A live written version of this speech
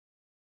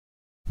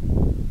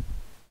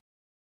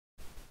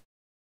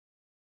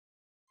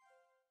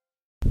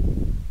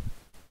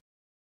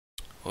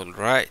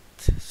Alright,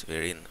 so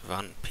we're in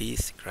One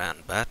Piece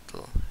Grand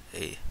Battle,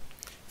 a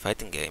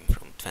fighting game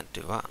from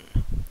 2001.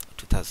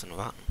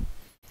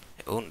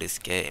 I owned this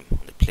game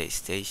on the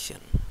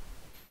PlayStation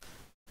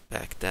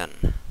back then.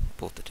 I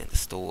bought it in the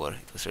store.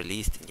 It was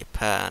released in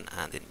Japan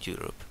and in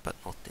Europe, but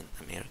not in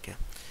America.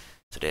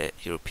 So the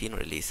European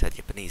release had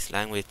Japanese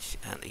language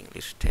and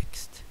English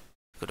text.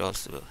 You could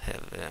also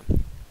have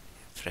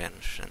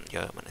French and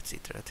German,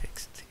 etc.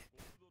 text,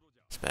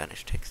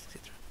 Spanish text,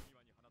 etc.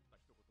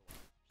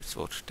 Let's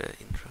watch the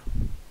intro.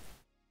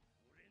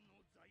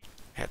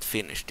 I had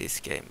finished this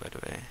game, by the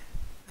way,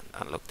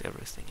 and unlocked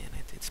everything in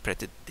it. It's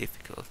pretty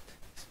difficult.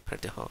 It's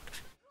pretty hard.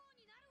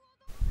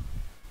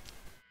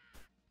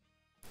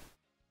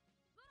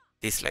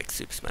 It's like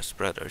Super Smash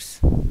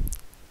Brothers,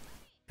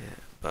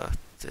 but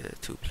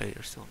 2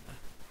 players only.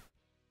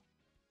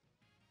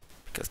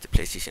 Because the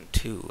PlayStation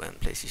 2 and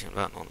PlayStation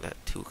 1 only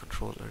had 2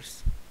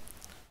 controllers.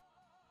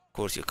 Of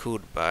course, you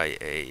could buy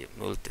a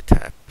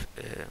multi-tap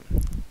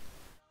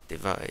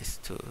device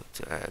to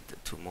add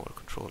 2 more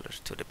controllers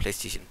to the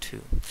PlayStation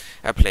 2.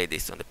 I played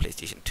this on the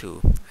PlayStation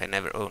 2. I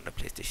never owned a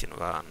PlayStation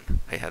 1.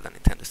 I had a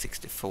Nintendo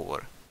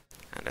 64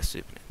 and a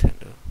Super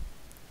Nintendo.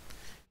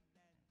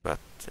 But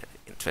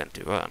in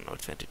 21 or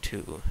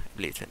 22, I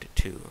believe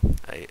 22,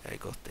 I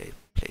got a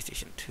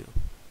PlayStation 2.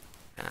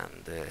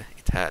 And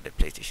it had a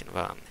PlayStation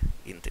 1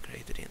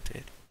 integrated into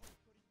it.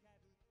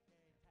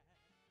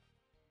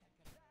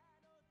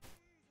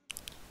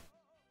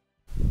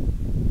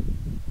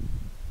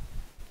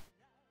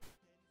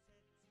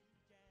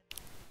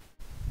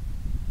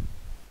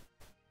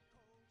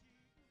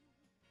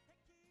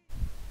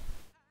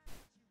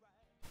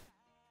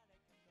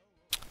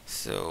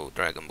 So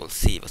Dragon Ball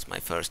Z was my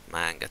first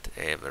manga that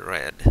I ever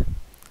read,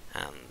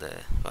 and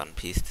One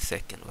Piece the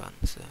second one.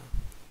 So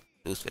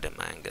those were the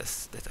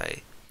mangas that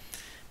I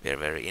were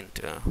very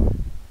into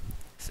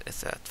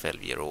as a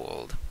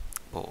 12-year-old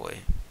boy.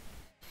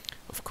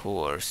 Of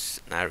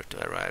course,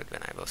 Naruto arrived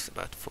when I was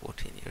about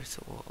 14 years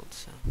old.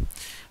 So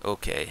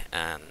okay,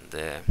 and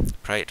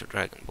prior to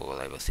Dragon Ball,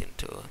 I was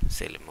into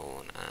Sailor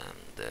Moon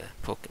and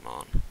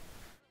Pokemon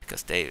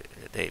because they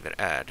were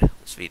aired on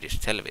Swedish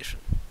television.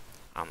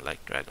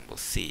 Unlike Dragon Ball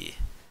Z,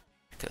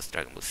 because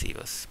Dragon Ball Z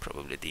was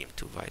probably deemed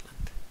too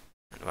violent,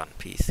 and One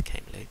Piece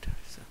came later.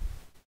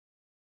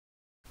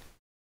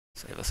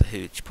 So I was a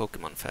huge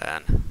Pokemon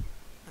fan,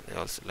 and I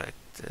also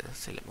liked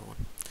Sailor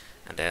Moon.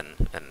 And then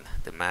when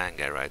the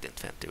manga arrived in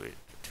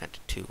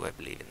 2022, I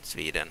believe, in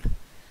Sweden,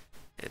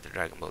 the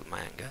Dragon Ball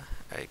manga,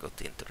 I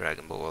got into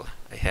Dragon Ball.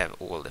 I have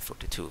all the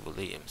 42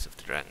 volumes of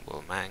the Dragon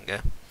Ball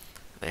manga.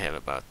 I have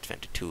about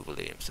 22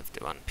 volumes of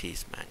the One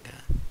Piece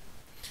manga.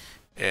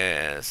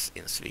 As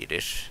in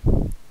Swedish,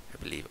 I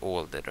believe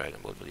all the Dragon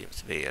Ball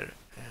volumes were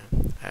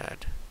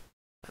aired,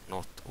 but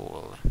not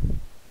all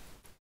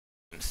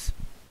volumes.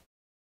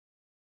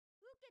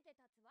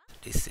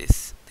 This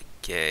is the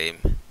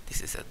game.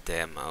 This is a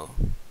demo.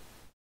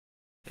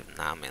 We have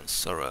Nami and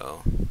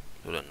Zoro,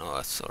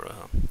 Lolonoa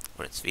Zoro,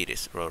 or in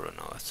Swedish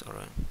Roronoa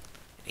Zoro,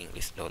 in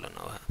English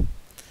Lolonoa.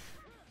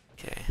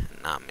 Okay,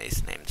 and Nami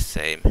is named the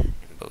same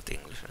in both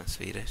English and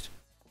Swedish.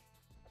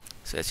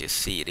 So as you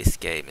see, this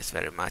game is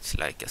very much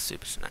like a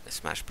Super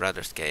Smash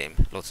Brothers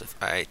game. Lots of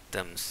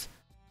items.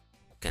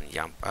 You can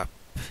jump up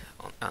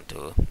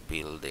onto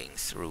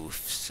buildings,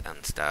 roofs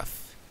and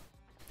stuff.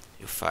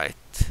 You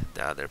fight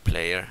the other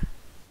player.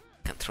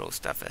 You can throw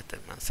stuff at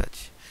them and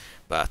such.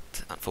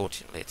 But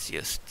unfortunately it's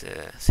just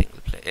single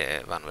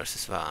play, 1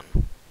 versus 1.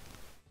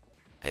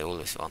 I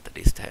always wanted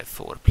this to have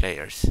 4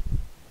 players.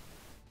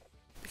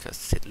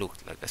 Because it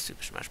looked like a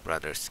Super Smash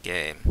Brothers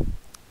game,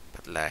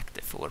 but lacked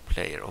the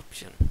 4-player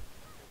option.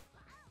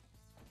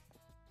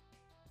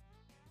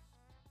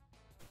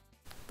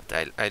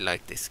 I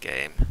liked this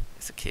game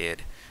as a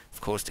kid. Of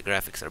course the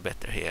graphics are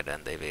better here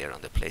than they were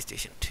on the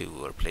PlayStation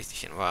 2 or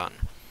PlayStation 1,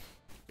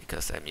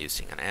 because I'm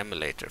using an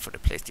emulator for the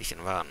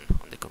PlayStation 1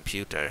 on the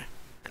computer,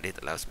 and it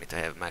allows me to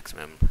have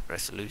maximum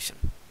resolution.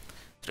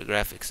 So the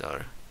graphics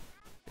are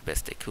the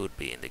best they could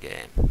be in the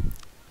game.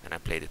 When I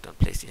played it on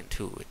PlayStation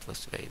 2, it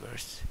was way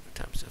worse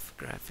in terms of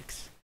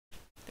graphics.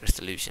 The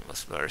resolution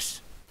was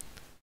worse.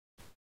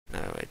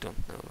 Now I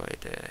don't know why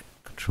the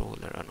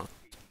controller are not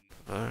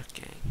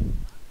working.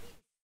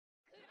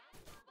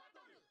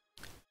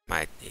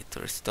 Might need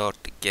to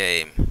restart the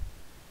game.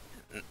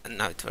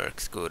 Now it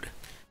works good.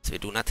 So we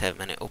do not have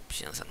many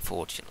options,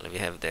 unfortunately. We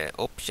have the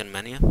option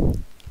menu.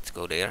 Let's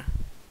go there.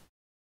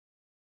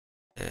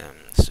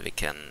 So we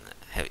can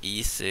have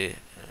easy.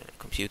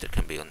 Computer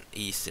can be on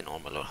easy,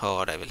 normal or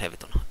hard. I will have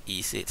it on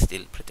easy. It's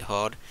still pretty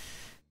hard.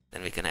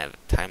 Then we can have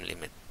time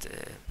limit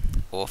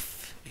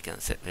off. We can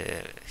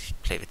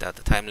play without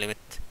the time limit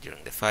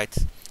during the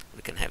fights.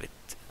 We can have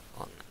it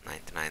on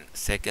 99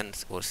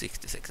 seconds or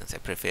 60 seconds. I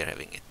prefer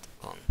having it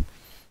on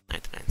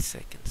 99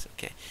 seconds,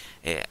 okay,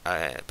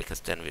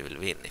 because then we will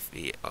win if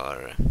we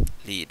are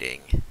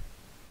leading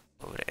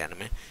over the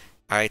enemy.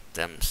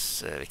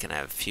 Items, we can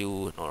have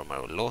few,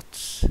 normal, or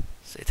lots,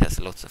 so it has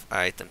lots of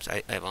items.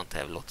 I want to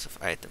have lots of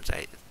items.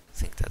 I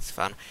think that's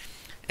fun.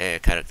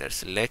 Character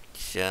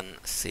selection,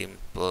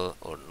 simple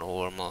or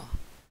normal.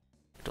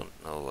 I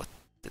don't know what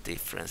the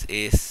difference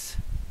is.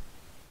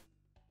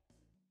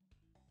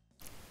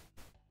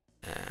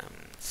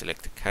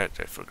 Select a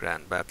character for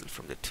grand battle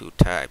from the two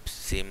types,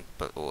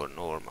 simple or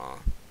normal.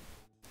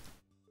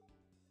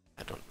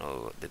 I don't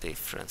know the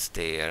difference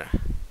there.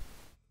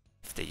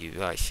 If the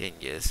UI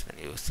changes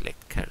when you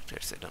select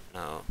characters, I don't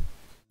know.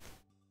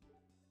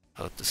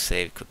 Auto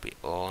save could be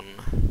on,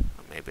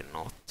 or maybe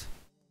not.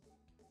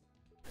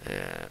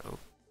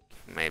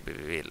 Maybe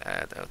we will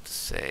add auto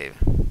save.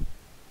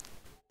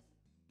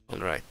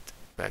 Alright,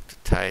 back to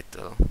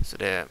title. So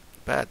the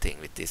bad thing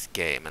with this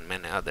game and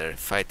many other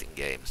fighting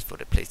games for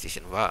the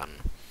PlayStation 1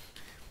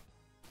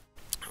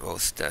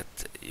 was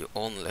that you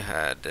only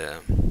had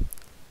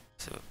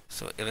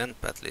so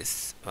event battle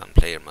is one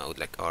player mode,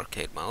 like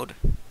arcade mode,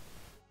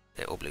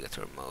 the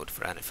obligatory mode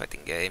for any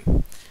fighting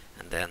game,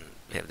 and then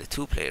we have the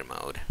two player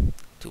mode.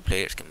 Two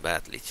players can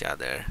battle each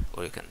other,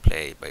 or you can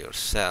play by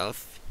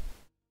yourself.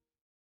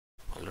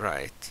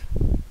 Alright,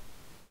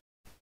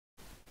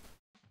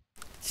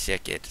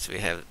 check it. So we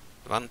have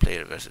one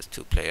player versus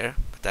two player,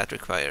 but that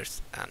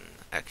requires an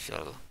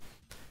actual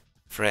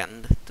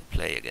friend to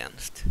play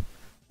against.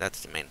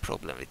 That's the main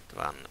problem with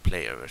one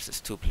player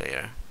versus two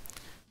player.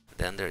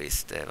 Then there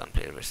is the one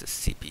player versus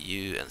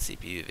CPU and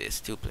CPU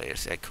vs two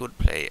players. So I could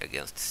play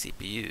against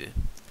CPU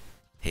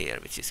here,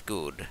 which is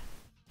good.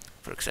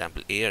 For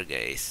example, Ear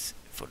Gaze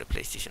for the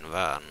PlayStation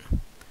 1,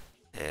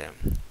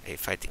 a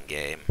fighting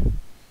game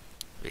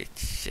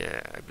which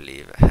I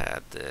believe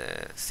had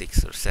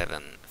 6 or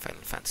 7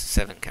 Final Fantasy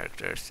 7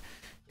 characters.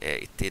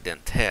 It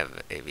didn't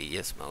have a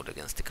VS mode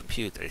against the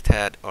computer. It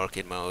had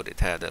arcade mode, it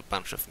had a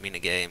bunch of mini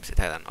games, it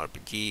had an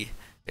RPG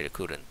where you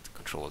couldn't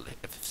control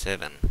the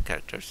F7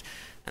 characters,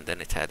 and then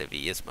it had a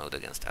VS mode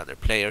against other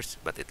players,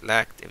 but it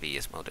lacked a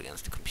VS mode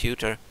against the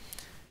computer.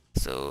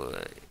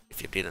 So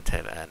if you didn't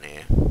have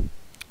any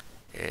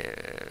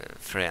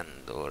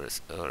friend or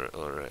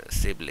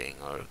sibling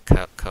or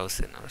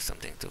cousin or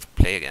something to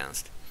play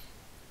against,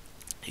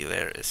 you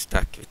were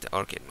stuck with the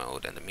arcade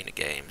mode and the mini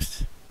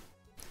games.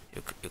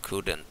 You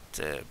couldn't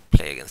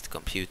play against the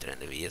computer in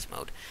the VS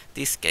mode.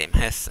 This game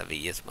has a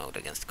VS mode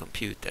against the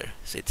computer,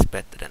 so it's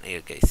better than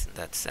Ear Gaze in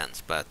that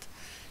sense, but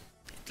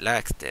it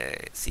lacks the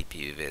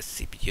CPU vs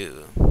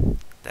CPU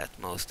that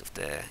most of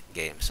the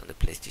games on the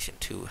PlayStation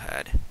 2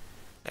 had,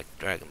 like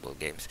Dragon Ball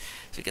games.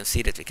 So you can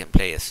see that we can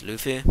play as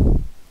Luffy,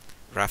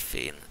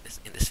 Ruffy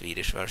in the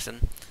Swedish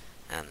version,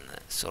 and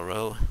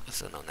Zoro,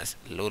 also known as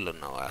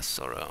Lolonoa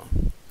Zoro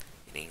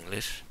in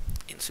English.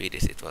 In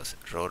Swedish it was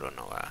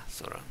Roronoa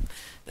Zoro.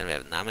 Then we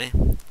have Nami,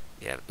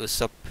 we have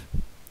Usopp,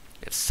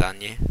 we have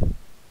Sanji,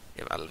 we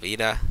have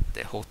Alvida,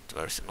 the hot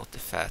version, not the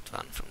fat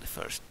one from the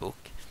first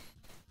book.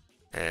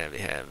 We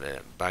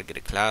have Buggy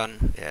the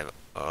Clown, we have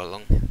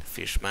Arlong, the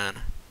Fishman,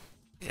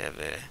 we have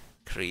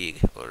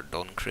Krieg or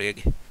Don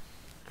Krieg,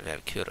 and we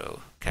have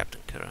Kuro,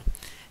 Captain Kuro.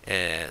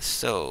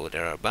 So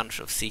there are a bunch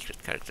of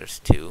secret characters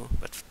too,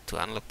 but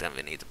to unlock them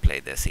we need to play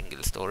the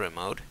single story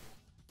mode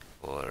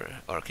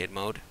or arcade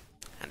mode,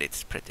 and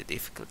it's pretty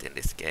difficult in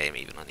this game,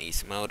 even on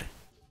easy mode,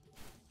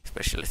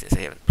 especially since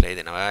I haven't played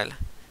in a while.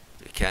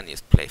 We can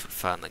just play for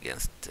fun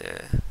against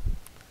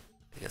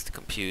the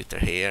computer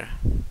here.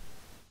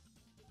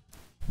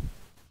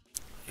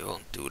 We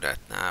won't do that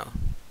now.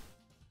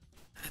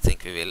 I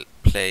think we will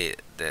play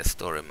the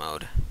story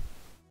mode.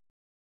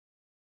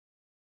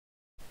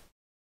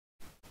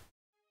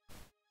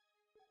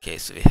 Okay,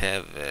 so we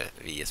have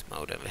VS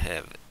mode and we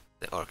have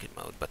the arcade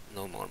mode, but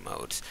no more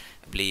modes.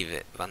 I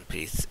believe One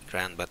Piece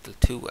Grand Battle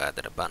 2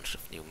 added a bunch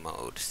of new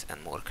modes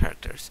and more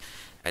characters.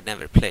 I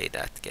never played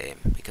that game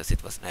because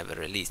it was never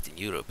released in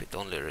Europe. It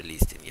only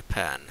released in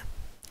Japan.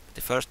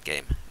 The first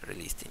game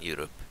released in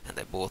Europe, and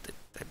I bought it,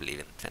 I believe,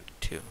 in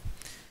 2022.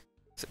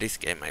 So this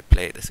game I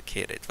played as a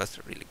kid. It was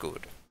really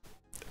good.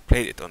 I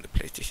played it on the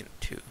PlayStation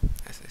 2,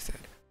 as I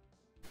said.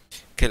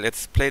 Okay,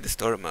 let's play the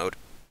story mode.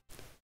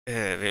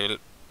 We will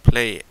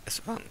play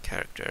as one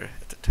character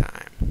at a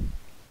time.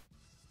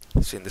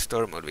 So in the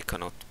story mode we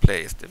cannot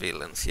play as the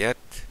villains yet.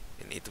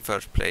 We need to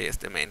first play as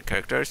the main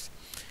characters.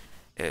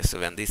 So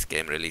when this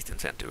game released in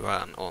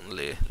 2021,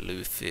 only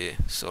Luffy,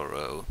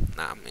 Zoro,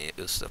 Nami,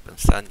 Usopp and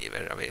Sanji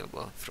were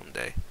available from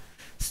the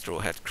Straw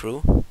Hat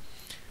crew.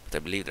 But I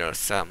believe there are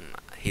some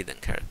hidden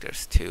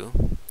characters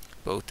too,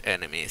 both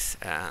enemies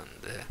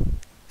and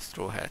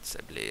Straw Hats,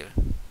 I believe.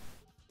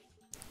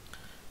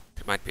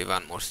 There might be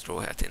one more Straw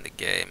Hat in the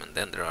game, and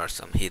then there are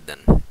some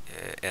hidden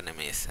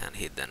enemies and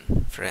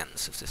hidden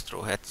friends of the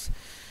Straw Hats.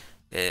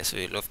 So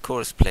we'll of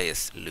course play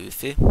as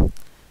Luffy.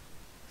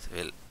 So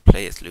we'll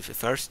play as Luffy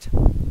first.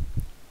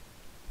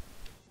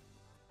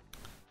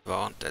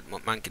 Wanted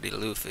Monkey D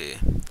Luffy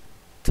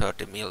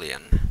 30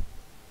 million.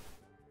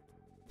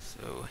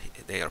 So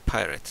they are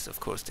pirates, of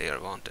course they are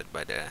wanted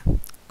by the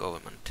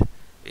government.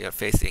 We are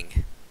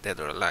facing Dead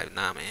or Alive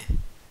Nami.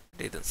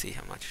 Didn't see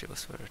how much she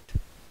was worth.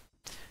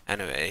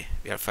 Anyway,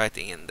 we are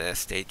fighting in the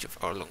stage of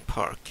Arlong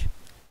Park.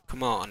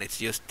 Come on, it's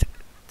just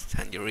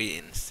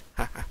tangerines.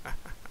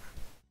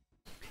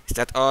 Is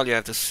that all you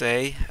have to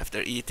say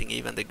after eating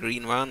even the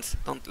green ones?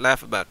 Don't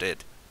laugh about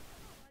it.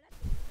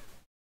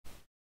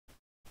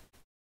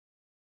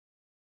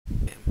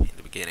 In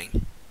the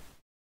beginning.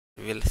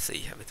 We will see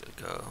how it will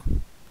go.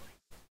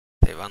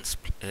 I once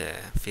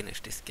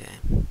finished this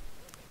game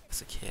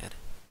as a kid.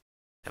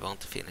 I want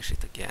to finish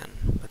it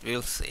again, but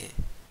we'll see.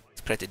 It's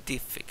pretty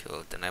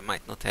difficult, and I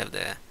might not have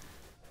the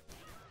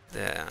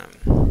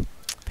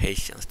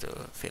patience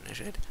to finish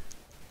it.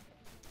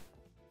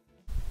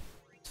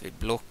 So we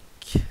block.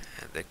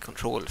 The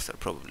controls are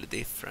probably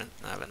different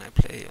now when I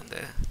play on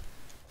the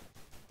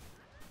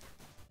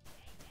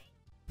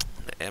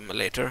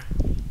emulator.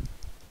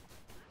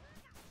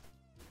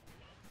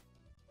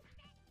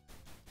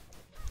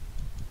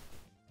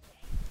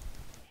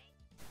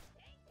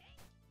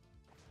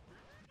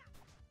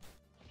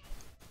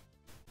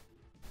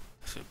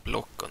 So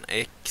block on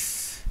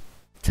X,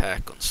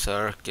 attack on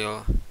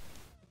circle,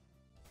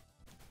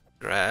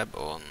 grab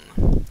on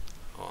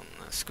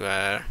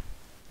square,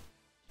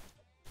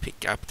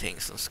 pick up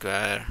things on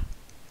square,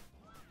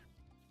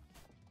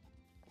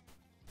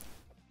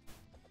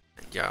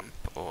 and jump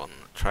on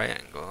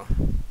triangle.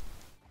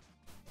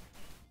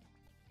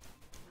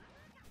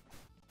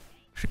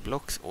 She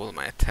blocks all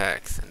my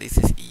attacks, and this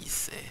is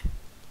easy.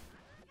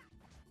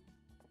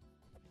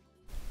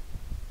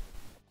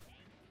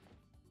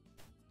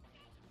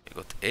 I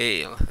got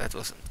ale, that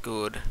wasn't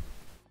good.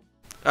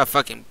 Ah,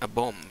 fucking a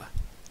bomb.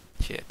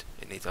 Shit,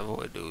 we need to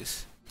avoid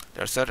those.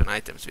 There are certain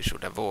items we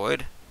should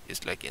avoid,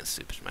 just like in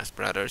Super Smash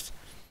Brothers,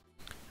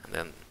 and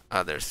then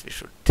others we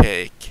should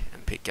take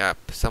and pick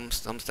up. Some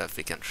stuff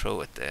we can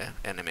throw at the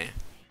enemy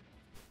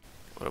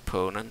or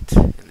opponent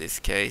in this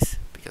case,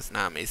 because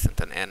Nami isn't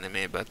an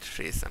enemy but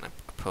she's an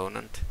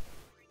opponent.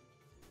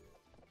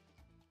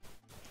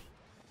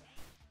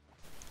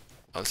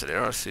 Also,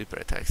 there are super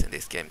attacks in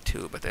this game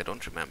too, but I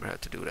don't remember how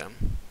to do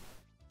them.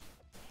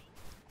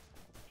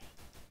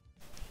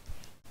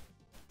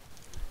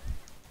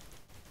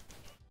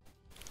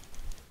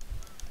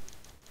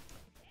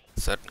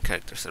 Certain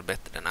characters are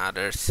better than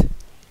others.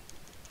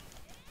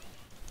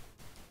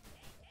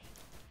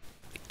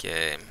 The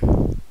game.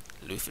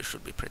 Luffy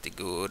should be pretty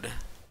good.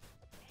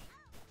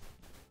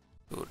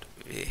 Good,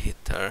 we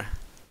hit her.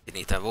 We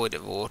need to avoid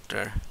the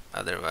water,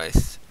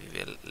 otherwise we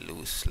will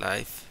lose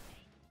life.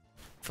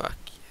 Fuck,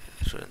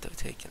 I shouldn't have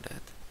taken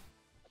that.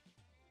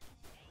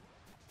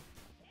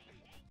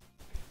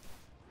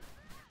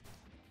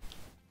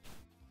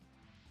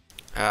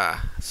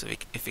 Ah, so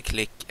if we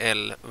click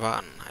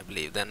L1, I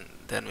believe,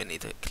 then we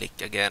need to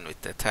click again with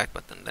the attack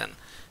button and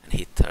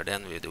hit her,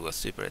 then we do a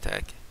super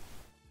attack.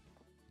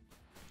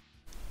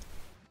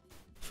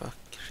 Fuck,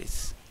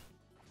 she's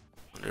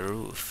on the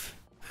roof.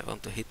 I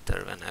want to hit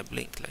her when I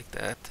blink like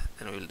that,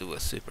 then we'll do a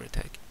super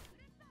attack.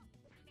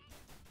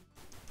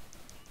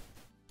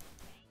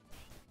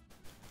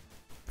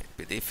 Might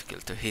be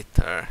difficult to hit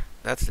her.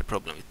 That's the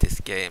problem with this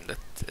game,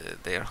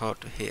 that they are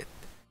hard to hit.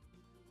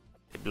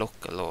 They block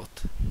a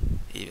lot,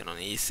 even on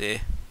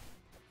easy.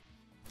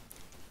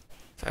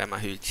 So I'm a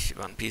huge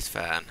One Piece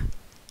fan.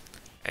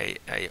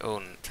 I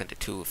own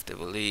 22 of the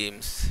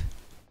volumes,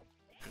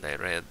 and I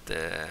read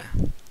a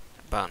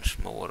bunch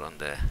more on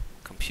the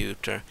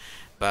computer.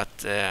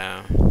 But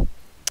and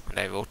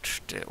I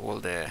watched all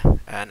the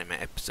anime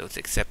episodes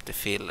except the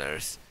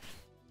fillers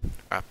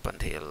up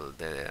until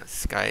the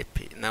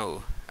Skype.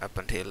 No, up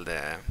until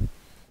the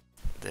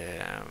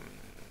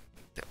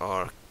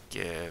arc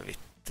with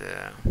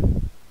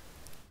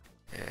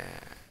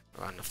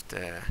one of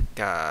the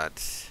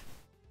gods.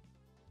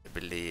 I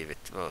believe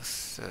it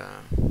was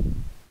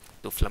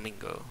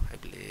Doflamingo, I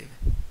believe.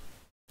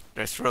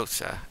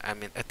 Dressrosa, I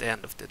mean at the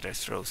end of the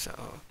Dressrosa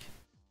arc.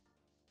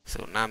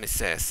 So Nami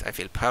says, I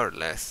feel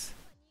powerless.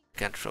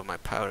 Can't throw my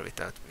power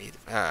without meat.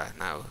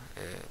 Now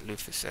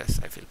Luffy says,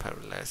 I feel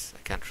powerless.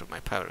 I can't throw my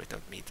power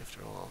without meat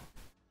after all.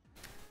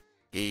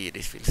 Gee,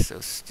 this feels so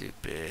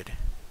stupid.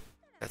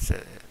 That's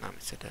Nami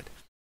said that.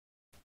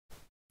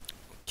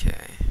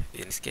 Okay,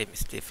 this game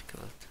is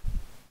difficult.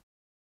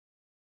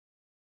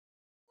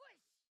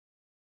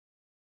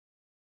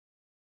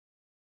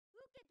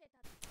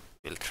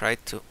 We'll try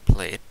to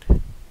play it.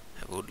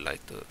 I would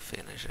like to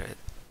finish it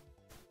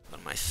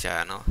on my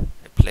channel.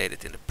 I played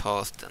it in the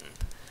past, and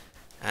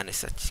any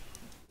such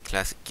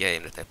classic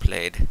game that I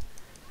played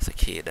as a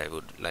kid I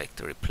would like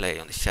to replay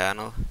on the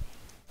channel.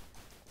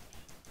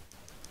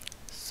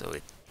 So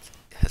it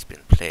has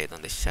been played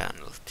on the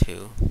channel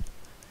too.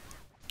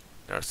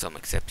 There are some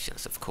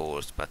exceptions, of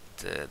course, but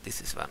this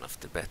is one of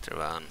the better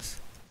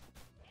ones.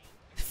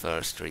 The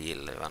first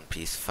real One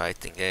Piece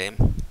fighting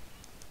game.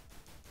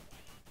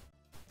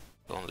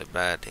 The only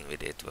bad thing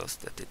with it was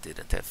that it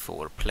didn't have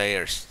 4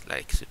 players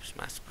like Super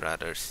Smash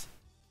Brothers.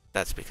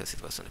 That's because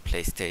it was on the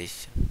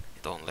PlayStation.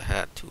 It only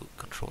had 2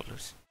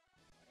 controllers.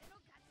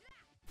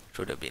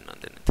 Should have been on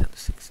the Nintendo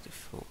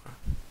 64.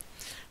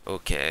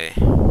 Okay.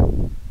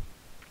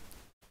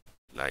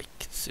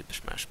 Like Super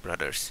Smash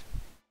Brothers.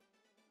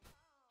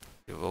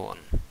 You won.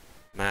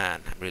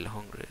 Man, I'm really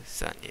hungry,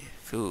 Sanji.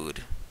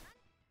 Food.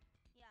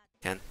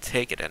 Can't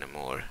take it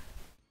anymore,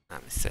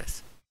 Nami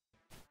says.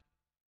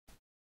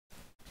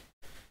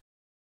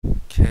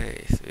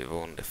 We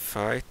won the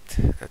fight,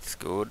 that's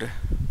good.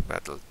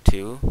 Battle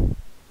 2.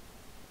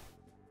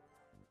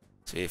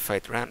 So we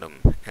fight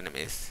random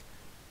enemies.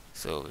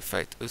 So we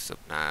fight Usopp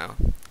now.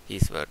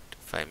 He's worth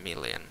 5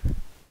 million.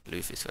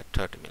 Luffy's worth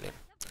 30 million.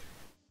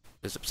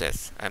 Usopp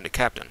says, I'm the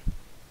captain.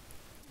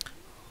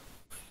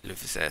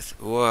 Luffy says,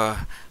 whoa,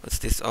 what's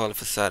this all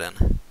of a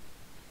sudden?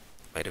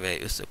 By the way,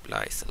 Usopp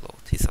lies a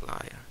lot. He's a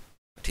liar.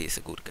 But he's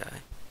a good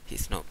guy.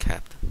 He's no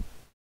captain.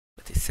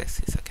 But he says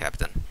he's a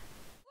captain.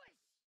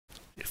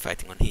 We're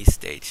fighting on his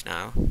stage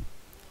now.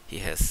 He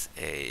has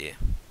a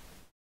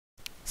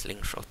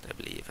slingshot, I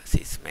believe, as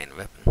his main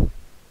weapon.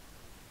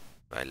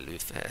 While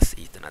Luffy has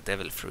eaten a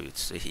devil fruit,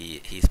 so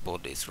his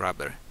body is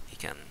rubber. He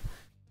can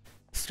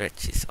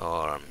stretch his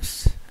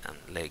arms and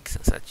legs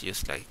and such,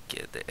 just like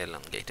the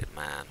elongated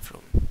man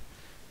from,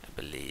 I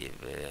believe,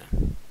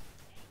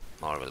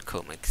 Marvel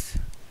Comics.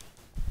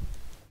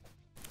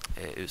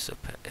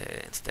 Usopp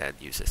instead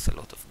uses a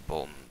lot of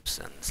bombs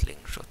and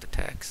slingshot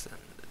attacks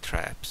and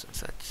traps and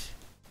such.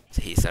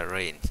 So he's a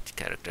ranged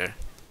character.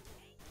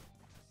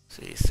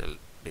 So he's a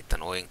bit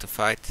annoying to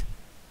fight.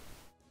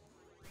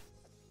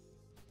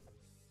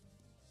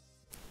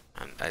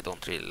 And I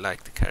don't really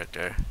like the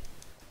character.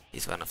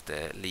 He's one of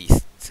the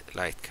least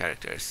liked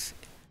characters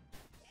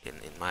in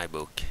my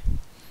book.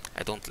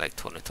 I don't like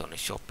Tony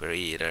Chopper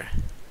either.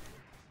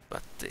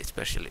 But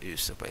especially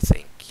Usopp, I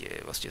think,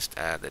 was just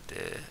added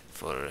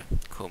for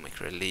comic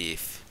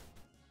relief.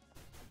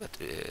 But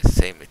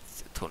same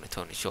with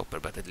Tony Chopper,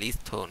 but at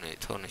least Tony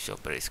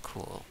Chopper is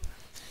cool.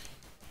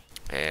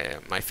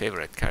 My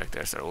favorite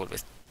characters are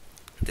always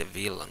the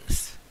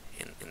villains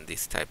in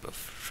this type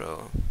of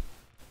show.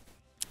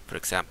 For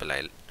example,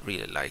 I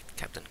really liked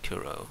Captain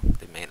Kuro,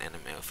 the main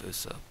enemy of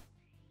Usopp,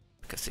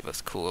 because he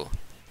was cool.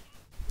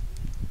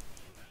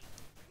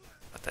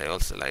 But I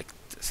also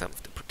liked some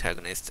of the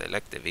protagonists. I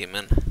liked the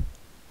women.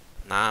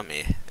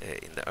 Nami,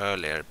 in the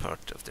earlier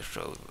part of the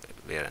show,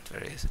 weren't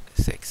very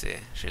sexy.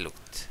 She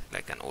looked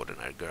like an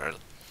ordinary girl.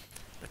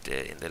 But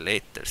in the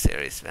later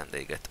series, when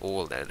they get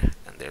older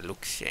and their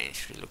looks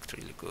change, she looked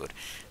really good.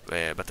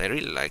 But I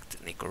really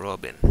liked Nico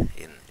Robin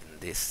in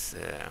this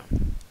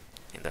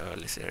in the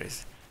early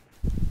series.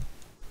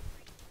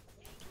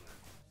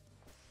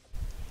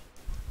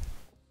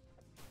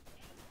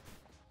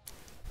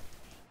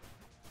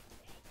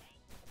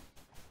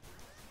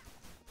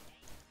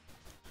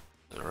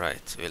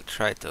 Alright, we'll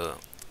try to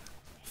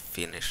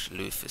finish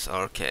Luffy's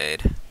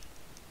arcade.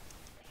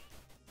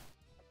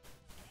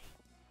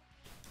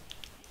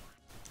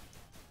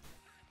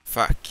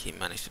 Fuck, he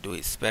managed to do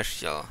his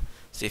special.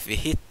 So if we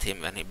hit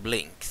him when he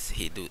blinks,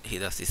 he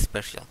does his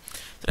special.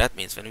 So that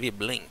means when we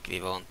blink,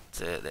 we want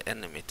the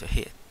enemy to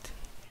hit.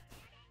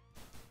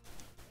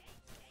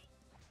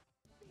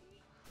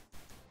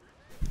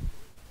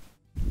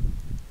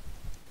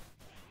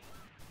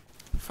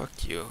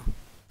 Fuck you.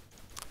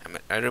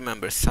 I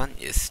remember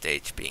Sanji's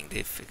stage being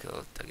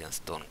difficult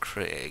against Don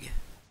Craig.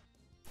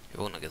 He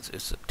won against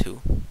Usopp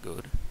too.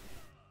 Good.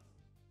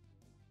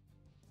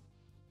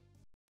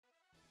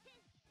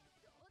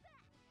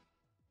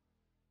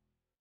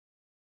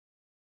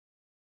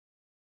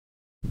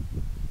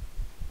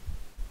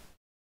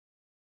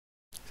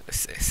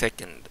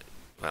 Second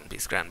One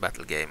Piece Grand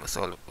Battle game was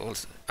also...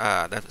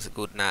 Ah, that was a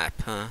good nap,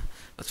 huh?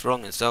 What's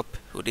wrong, Usopp?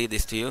 Who did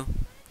this to you?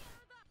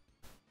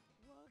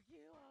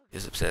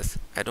 Usopp says,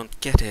 I don't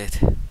get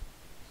it.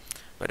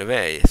 By the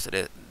way, so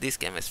this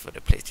game is for the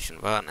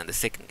PlayStation 1 and the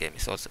second game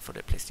is also for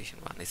the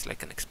PlayStation 1. It's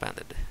like an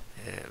expanded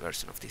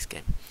version of this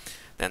game.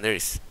 Then there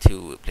is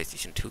 2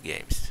 PlayStation 2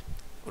 games,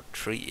 or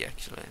 3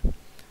 actually.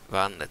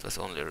 One that was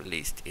only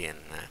released in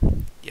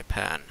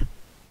Japan.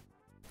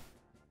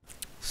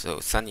 So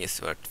Sanji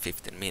is worth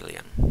 15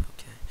 million.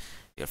 Okay,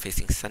 we are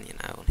facing Sanji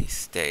now on his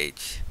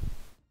stage.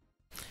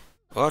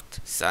 What?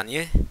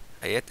 Sanji?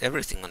 I ate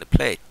everything on the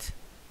plate.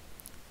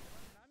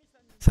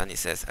 Sanji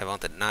says, I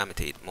wanted Nami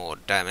to eat more,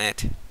 damn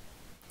it.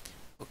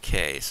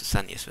 Okay, so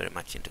Sanji is very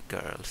much into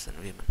girls and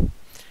women.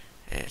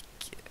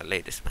 A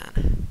ladies'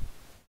 man.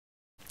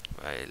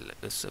 While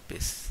Usopp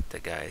is the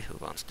guy who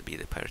wants to be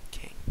the pirate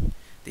king.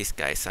 This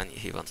guy, Sanji,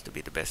 he wants to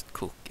be the best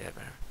cook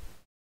ever.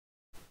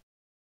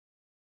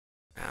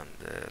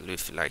 And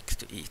Luffy likes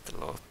to eat a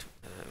lot,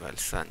 while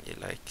Sanji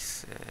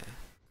likes...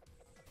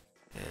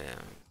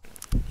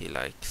 he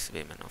likes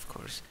women, of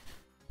course.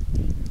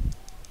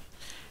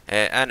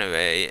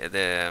 Anyway,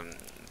 there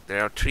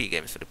are 3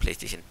 games for the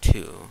PlayStation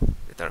 2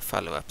 that are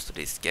follow-ups to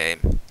this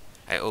game.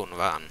 I own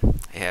one.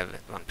 I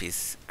have One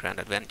Piece Grand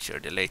Adventure,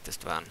 the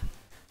latest one.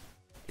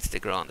 It's the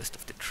grandest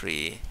of the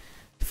 3.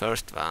 The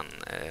first one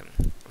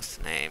was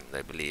named,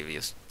 I believe,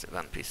 just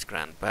One Piece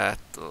Grand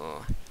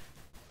Battle,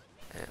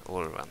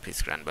 or One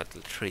Piece Grand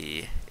Battle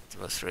 3. It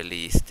was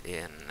released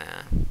in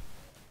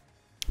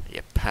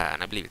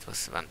Japan. I believe it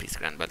was One Piece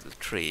Grand Battle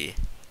 3.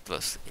 It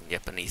was in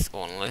Japanese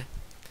only.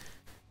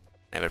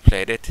 Never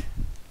played it.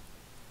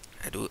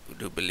 I do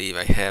believe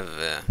I have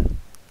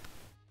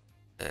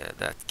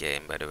that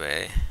game, by the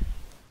way,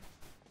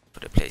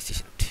 for the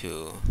PlayStation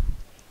 2.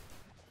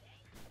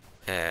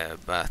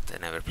 But I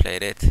never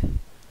played it.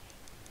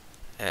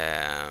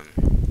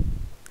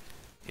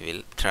 we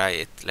will try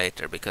it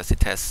later because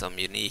it has some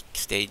unique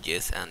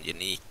stages and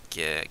unique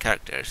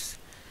characters.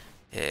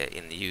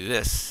 In the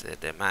US,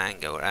 the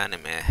manga or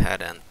anime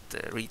hadn't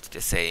reached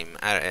the same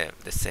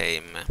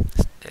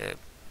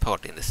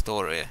part in the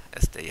story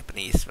as the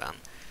Japanese one.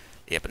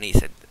 The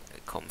Japanese had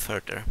come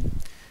further,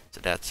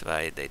 so that's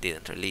why they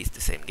didn't release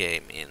the same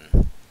game in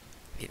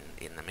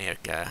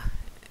America.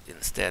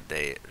 Instead,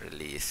 they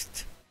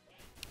released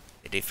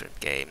a different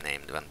game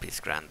named One Piece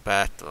Grand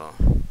Battle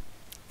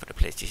for the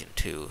PlayStation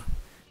 2,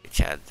 which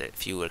had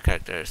fewer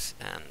characters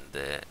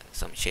and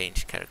some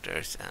changed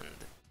characters and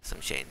some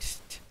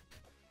changed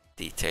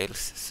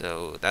details.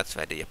 So that's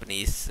why the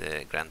Japanese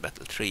Grand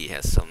Battle 3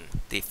 has some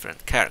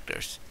different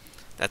characters.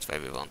 That's why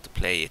we want to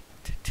play it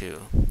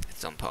too at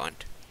some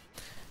point.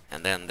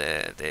 And then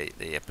the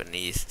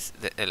Japanese,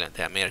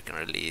 the American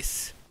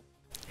release,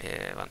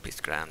 One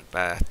Piece Grand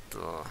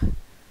Battle,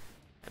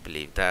 I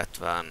believe that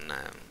one,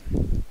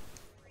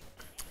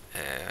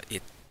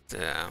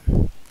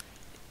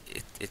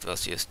 it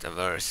was just a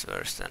verse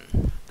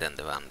version than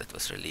the one that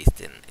was released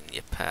in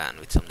Japan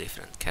with some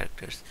different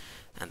characters.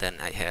 And then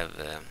I have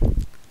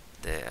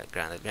the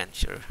Grand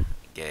Adventure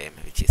game,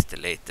 which is the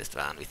latest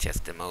one, which has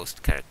the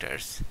most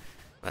characters,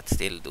 but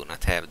still do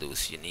not have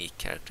those unique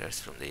characters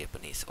from the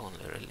Japanese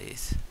only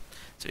release.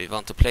 So we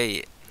want to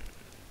play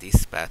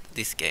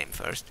this game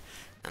first,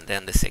 and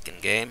then the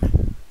second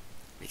game,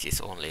 which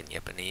is only in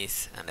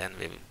Japanese, and then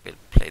we will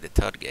play the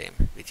third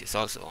game, which is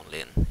also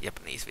only in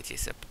Japanese, which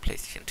is a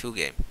PlayStation 2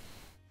 game.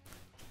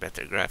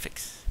 Better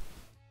graphics.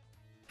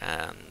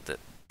 And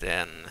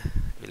then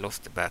we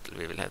lost the battle,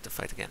 we will have to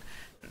fight again.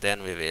 And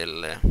then we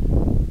will...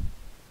 and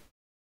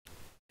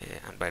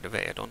by the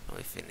way, I don't know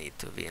if we need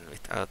to win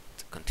without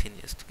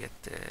continues to get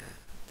the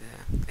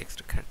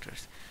extra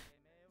characters.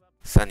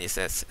 Sunny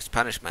says, as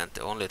punishment,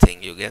 the only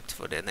thing you get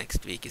for the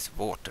next week is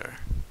water.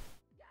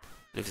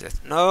 Luffy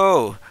says,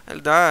 no, I'll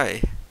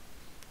die.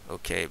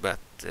 Okay, but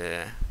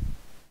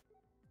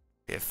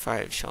we have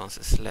 5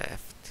 chances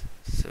left,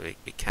 so we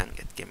can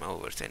get game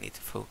over, so I need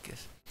to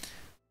focus.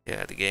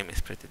 Yeah, the game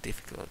is pretty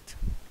difficult.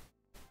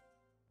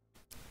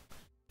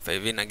 If I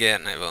win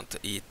again, I want to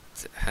eat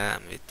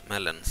ham with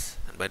melons.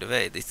 And by the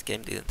way, this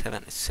game didn't have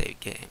any save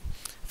game.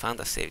 I found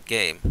a save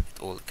game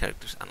with all the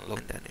characters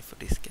unlocked any for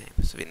this game,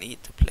 so we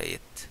need to play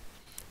it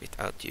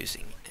without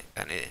using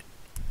any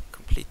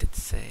completed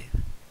save.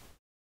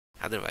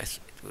 Otherwise,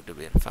 it would have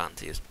been fun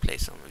to just play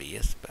some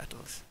VS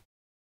battles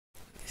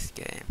in this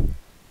game.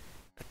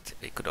 But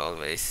we could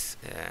always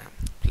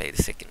play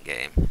the second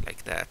game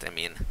like that. I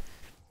mean,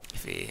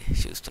 if we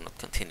choose to not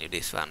continue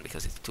this one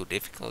because it's too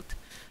difficult,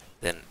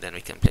 then we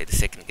can play the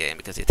second game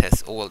because it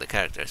has all the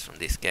characters from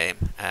this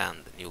game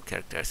and new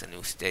characters and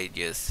new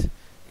stages,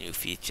 new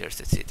features,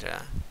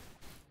 etc.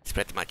 It's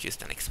pretty much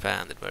just an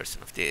expanded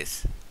version of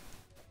this.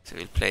 So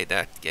we'll play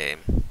that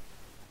game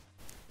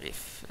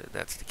if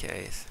that's the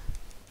case.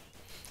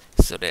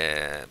 So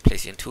the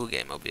PlayStation 2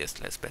 game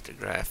obviously has better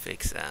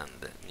graphics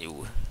and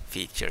new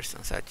features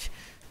and such.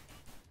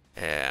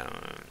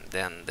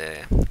 Then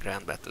the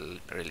Grand Battle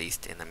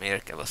released in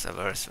America was a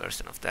worse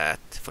version of that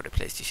for the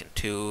PlayStation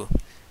 2,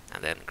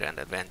 and then Grand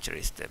Adventure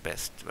is the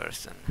best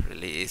version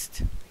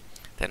released.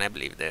 Then I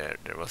believe there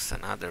was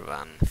another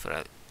one for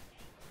a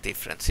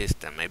different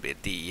system, maybe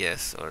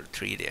DS or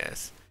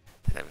 3DS,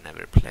 that I've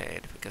never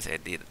played because I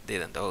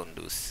didn't own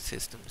those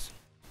systems.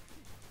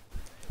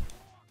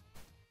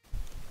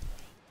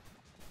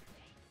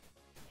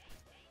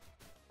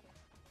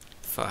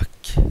 Fuck,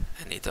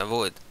 I need to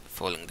avoid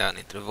falling down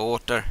into the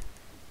water.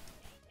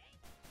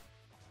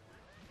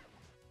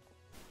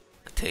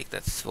 And take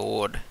that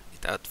sword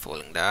without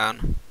falling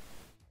down.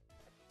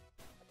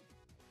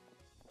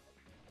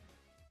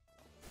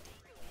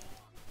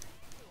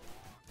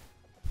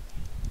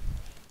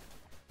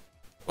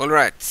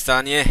 Alright,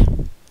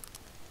 Sanye.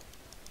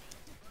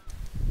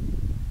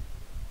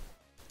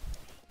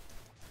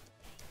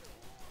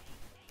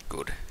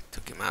 Good,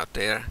 took him out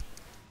there.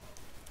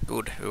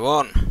 Good, we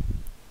won.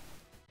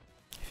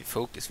 If we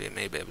focus, we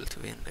may be able to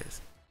win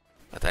this.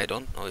 But I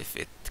don't know if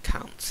it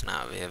counts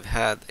now. We have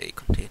had a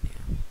continue.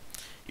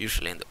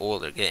 Usually in the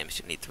older games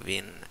you need to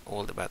win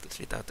all the battles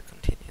without a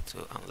continue to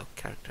unlock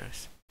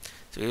characters.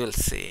 So we will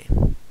see.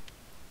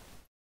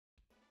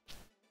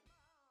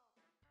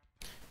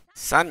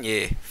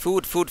 Sanye,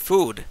 food, food,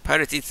 food.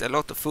 Pirate eats a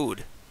lot of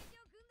food.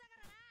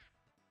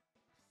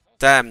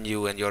 Damn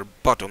you and your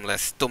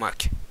bottomless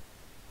stomach.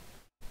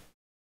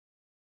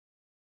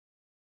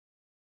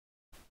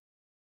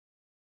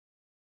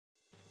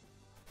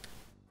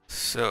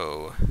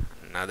 So,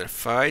 another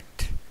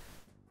fight.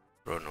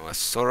 Roronoa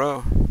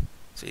Zoro.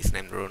 So he's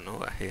named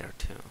Roronoa here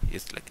too,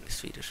 just like in the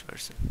Swedish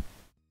version.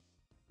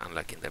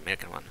 Unlike in the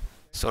American one.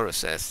 Zoro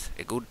says,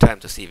 a good time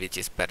to see which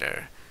is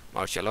better,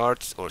 martial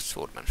arts or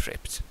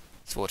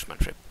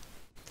swordsmanship.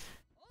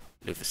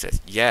 Luffy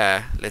says,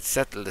 yeah, let's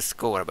settle the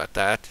score about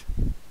that.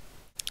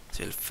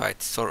 So we'll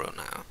fight Zoro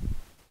now.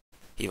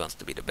 He wants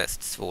to be the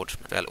best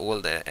swordsman. Well,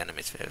 all the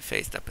enemies we have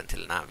faced up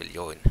until now will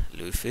join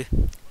Luffy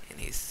in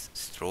his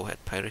Straw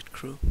Hat pirate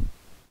crew.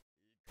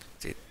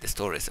 The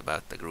story is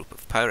about a group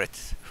of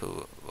pirates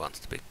who wants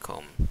to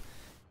become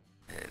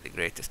the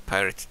greatest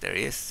pirates there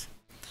is,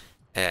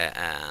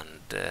 and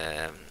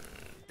there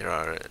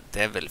are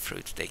devil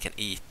fruits they can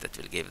eat that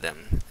will give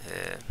them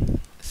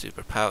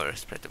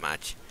superpowers pretty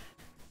much.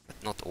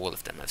 But not all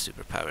of them have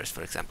superpowers.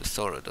 For example,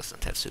 Zoro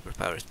doesn't have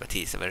superpowers, but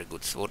he's a very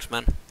good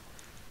swordsman.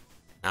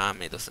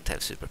 Nami doesn't have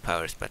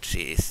superpowers, but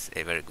she is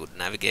a very good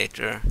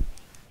navigator.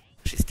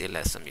 She still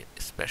has some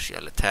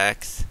special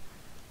attacks.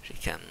 She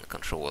can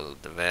control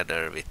the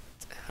weather with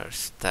her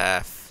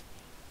staff.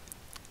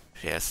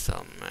 She has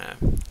some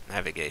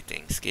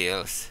navigating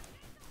skills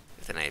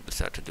that enables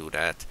her to do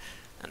that.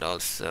 And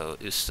also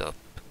Usopp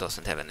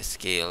doesn't have any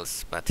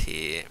skills, but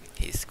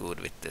he's good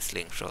with the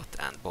slingshot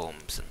and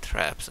bombs and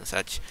traps and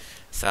such.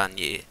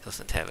 Sanji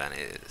doesn't have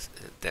any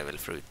devil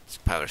fruit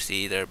powers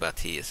either, but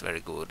he is very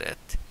good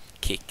at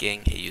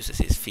kicking. He uses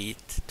his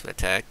feet to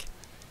attack.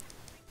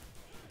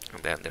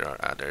 And then there are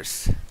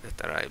others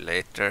that arrive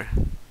later.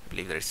 I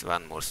believe there is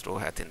one more Straw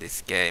Hat in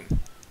this game.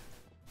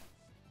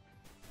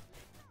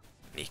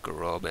 Nico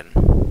Robin.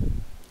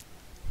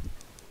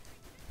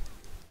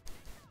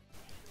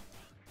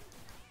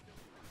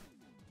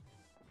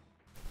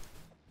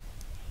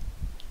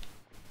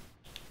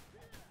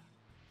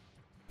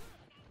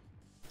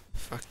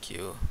 Fuck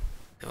you.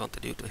 I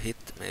wanted you to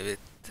hit me with...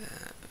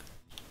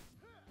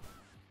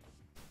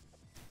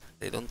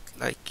 they don't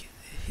like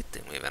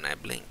hitting me when I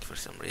blink for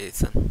some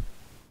reason.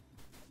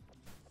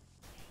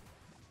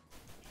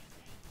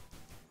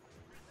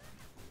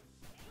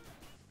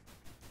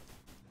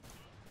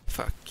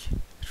 Fuck.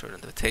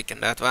 Shouldn't have taken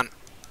that one.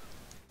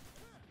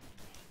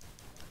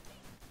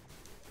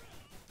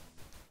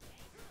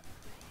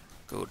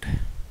 Good.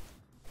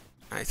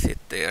 Nice hit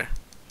there.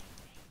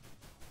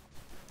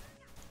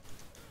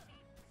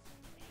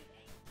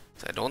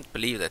 So I don't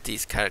believe that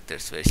these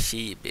characters were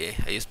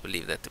chibi. I used to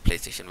believe that the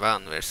PlayStation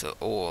 1 were so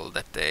old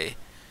that they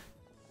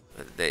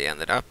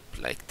ended up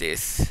like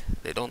this.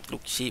 They don't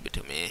look chibi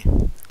to me.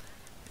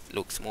 It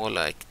looks more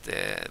like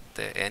the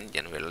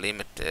engine were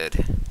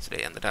limited, so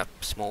they ended up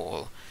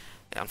small.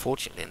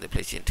 Unfortunately, in the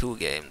PlayStation 2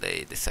 game,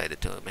 they decided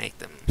to make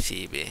them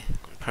chibi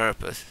on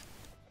purpose,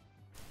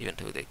 even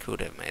though they could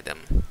have made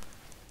them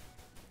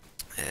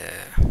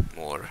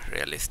more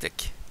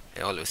realistic.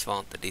 I always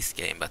wanted this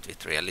game, but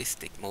with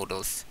realistic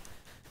models.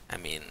 I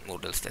mean,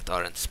 models that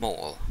aren't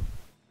small.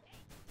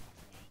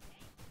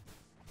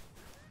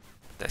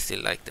 But I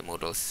still like the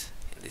models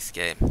in this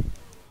game.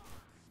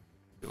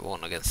 We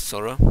won against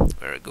Zoro,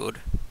 very good.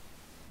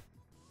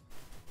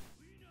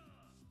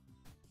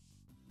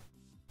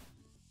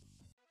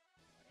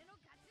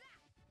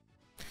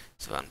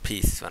 So One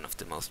Piece is one of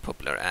the most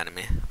popular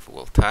anime of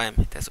all time.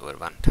 It has over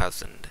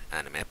 1000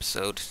 anime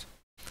episodes,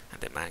 and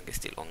the manga is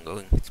still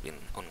ongoing. It's been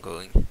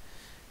ongoing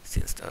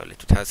since the early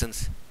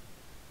 2000s.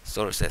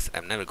 Zoro says,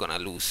 I'm never gonna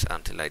lose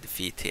until I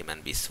defeat him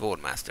and be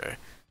Swordmaster.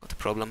 What a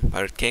problem,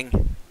 Pirate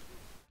King?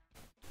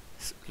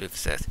 Luffy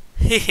says,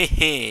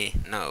 hehehe,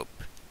 nope.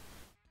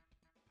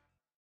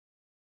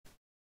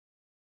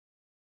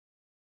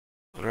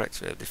 Alright,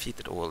 so we have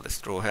defeated all the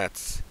Straw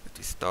Hats that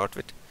we start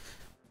with.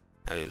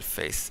 I will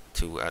face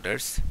two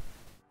others.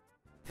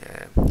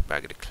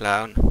 Buggy the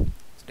Clown.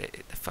 So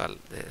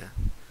the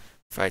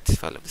fights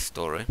follow the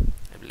story,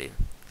 I believe.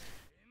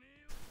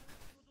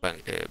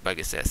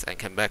 Buggy says, I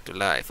came back to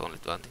life only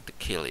wanting to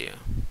kill you.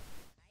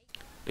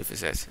 Luffy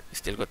says, you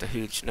still got a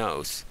huge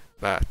nose,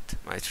 but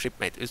my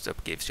shipmate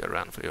Usopp gives you a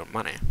run for your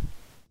money.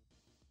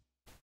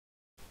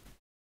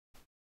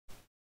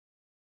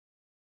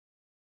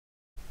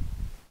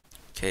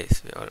 Okay,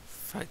 so we are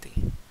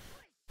fighting.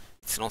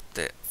 It's not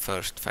the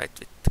first fight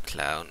with the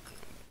Clown,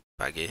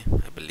 Buggy.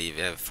 I believe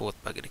we have fought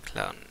Buggy the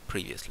Clown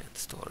previously in the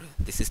story.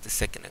 This is the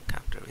second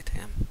encounter with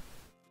him.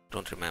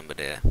 Don't remember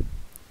the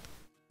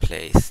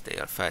place they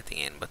are fighting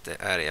in, but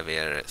the area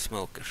where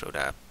Smoker showed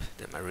up,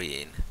 the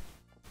Marine.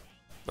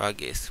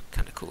 Buggy is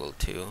kinda cool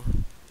too.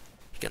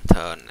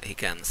 He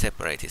can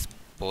separate his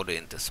body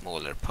into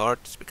smaller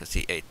parts because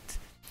he ate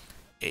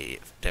a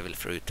devil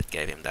fruit that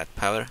gave him that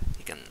power.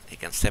 He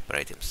can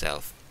separate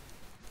himself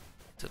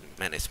to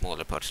many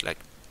smaller parts like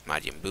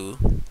Majin Buu,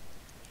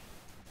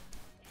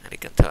 and he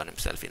can turn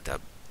himself into a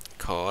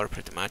car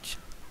pretty much.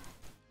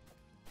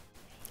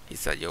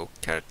 He's a joke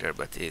character,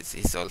 but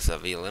he's also a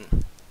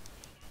villain,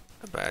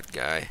 a bad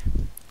guy,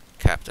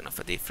 captain of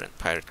a different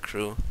pirate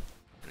crew,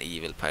 an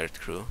evil pirate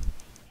crew.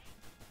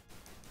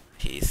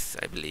 He's,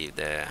 I believe,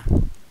 the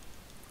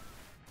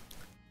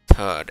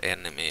third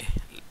enemy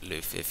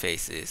Luffy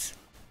faces,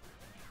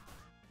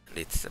 and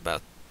it's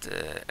about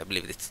I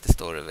believe it's the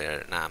story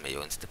where Nami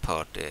joins the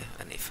party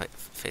and he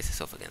faces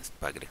off against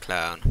Buggy the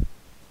Clown.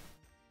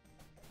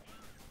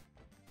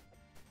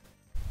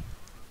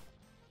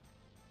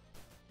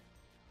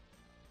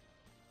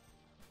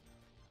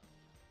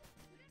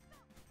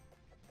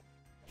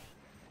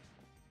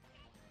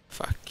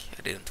 Fuck,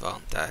 I didn't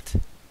want that.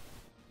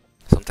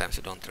 Sometimes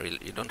you don't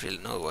really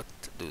know what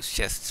those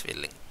chests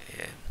will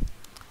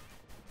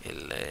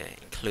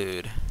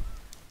include.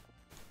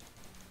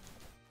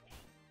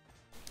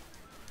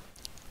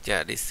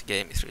 Yeah, this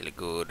game is really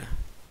good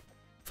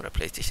for a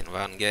PlayStation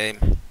 1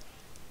 game.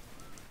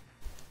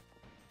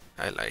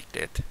 I liked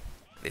it.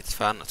 It's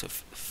fun to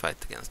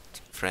fight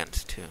against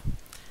friends too.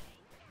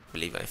 I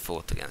believe I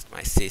fought against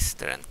my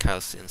sister and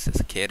cousins as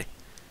a kid.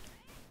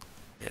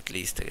 At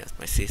least against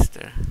my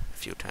sister a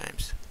few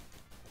times.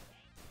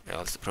 I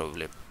also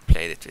probably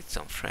played it with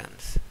some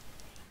friends.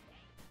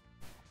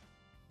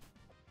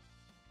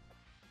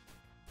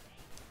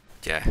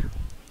 Yeah,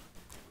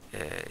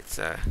 it's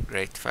a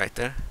great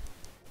fighter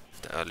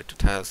of the early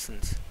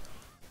 2000s,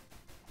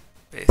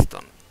 based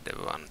on the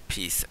One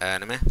Piece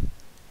anime.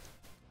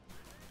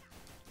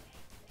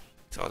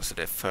 It's also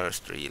the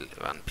first real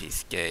One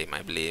Piece game,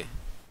 I believe.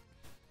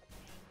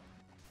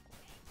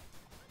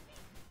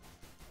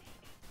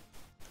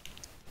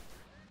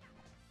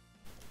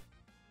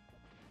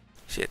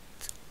 Shit.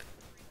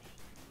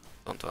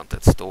 Don't want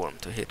that storm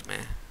to hit me.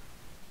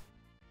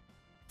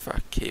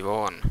 Fuck, he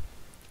won.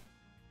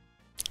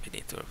 We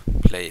need to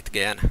play it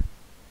again.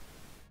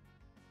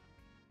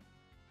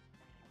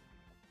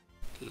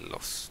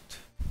 Lost.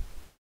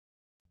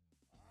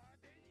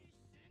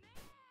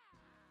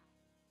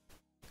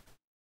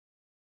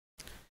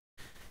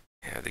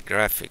 Yeah, the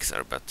graphics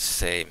are about the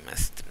same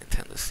as the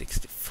Nintendo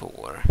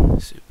 64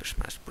 Super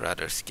Smash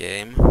Brothers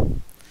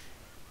game.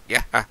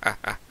 Yeah, ha ha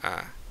ha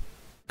ha.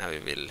 Now we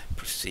will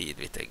proceed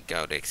with the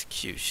Gauda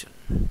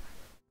execution.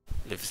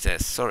 Luffy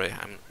says, sorry,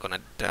 I'm gonna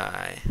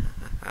die.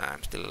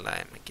 I'm still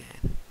alive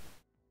again.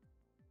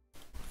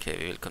 Okay,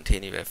 we will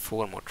continue. We have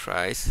 4 more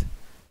tries.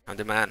 I'm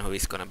the man who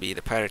is gonna be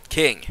the Pirate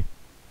King.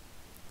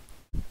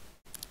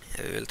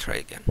 Yeah, we will try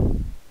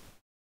again.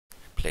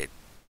 Played.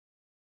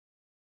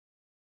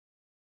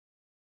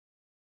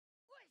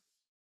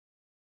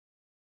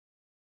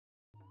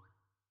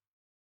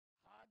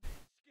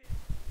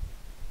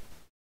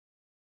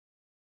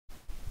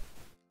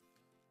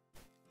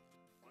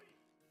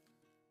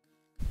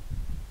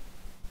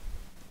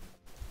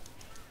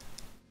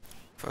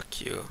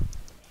 Fuck you.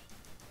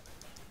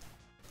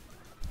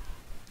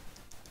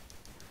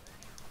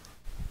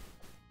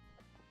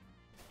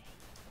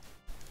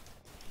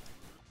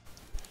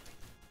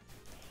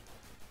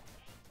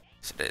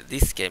 So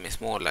this game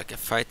is more like a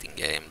fighting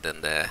game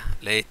than the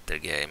later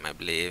game, I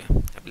believe.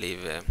 I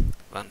believe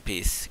One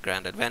Piece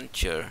Grand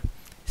Adventure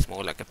is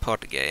more like a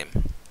party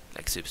game,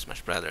 like Super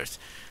Smash Brothers.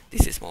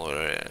 This is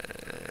more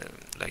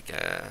like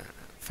a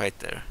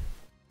fighter.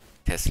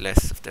 It has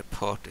less of the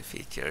party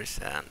features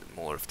and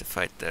more of the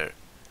fighter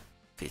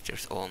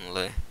features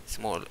only. It's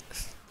more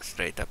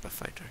straight up a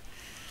fighter.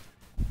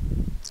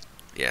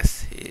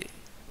 Yes, he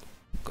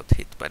got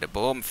hit by the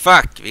bomb.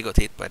 Fuck! We got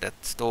hit by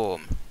that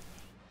storm.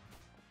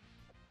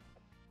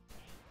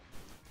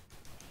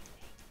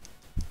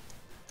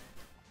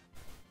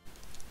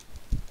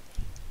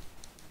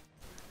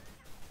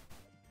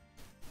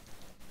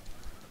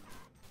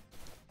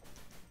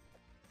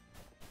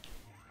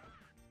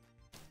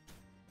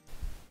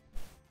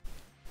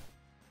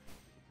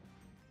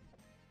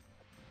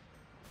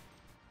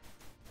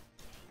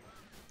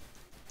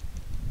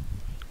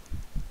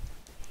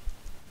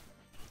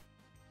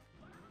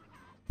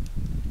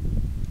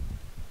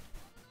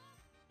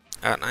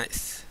 Ah,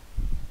 nice.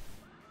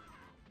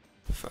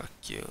 Fuck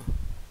you.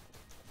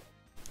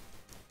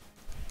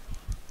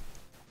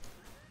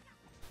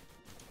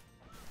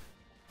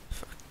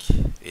 Fuck.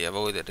 We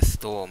avoided the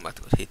storm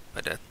but got hit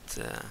by that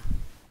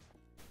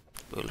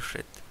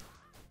bullshit.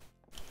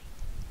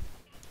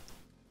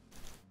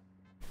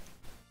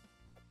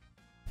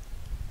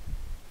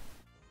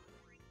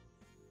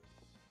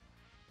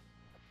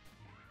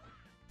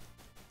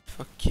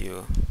 Fuck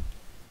you.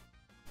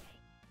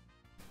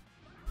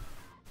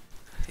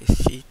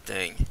 He's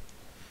cheating.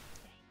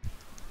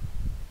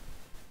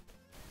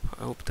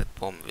 I hope that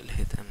bomb will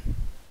hit him.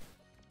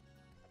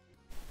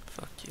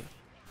 Fuck you.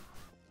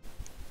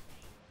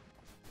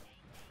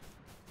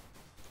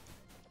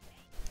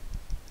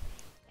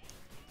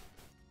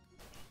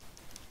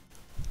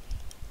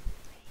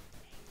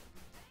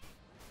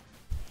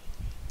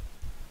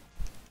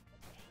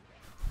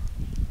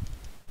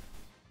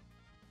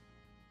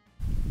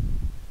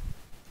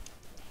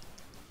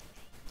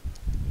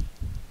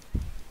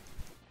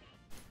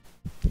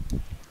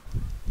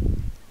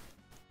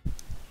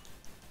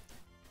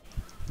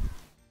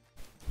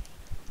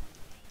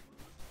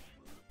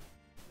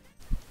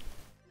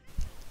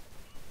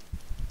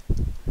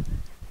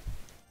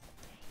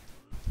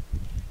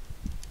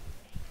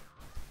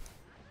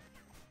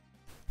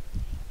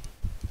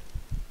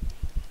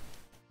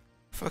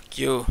 Fuck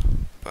you,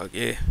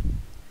 buggy.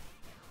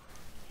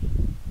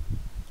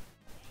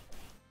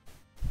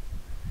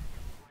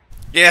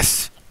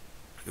 Yes!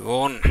 We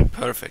won!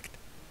 Perfect.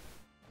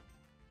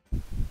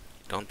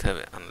 Don't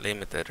have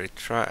unlimited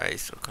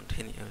retries or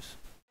continues.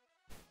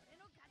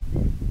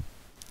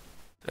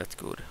 That's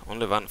good.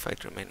 Only one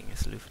fight remaining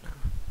is Luffy now.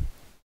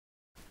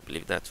 I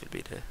believe that will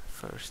be the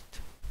first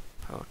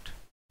part.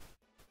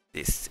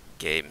 This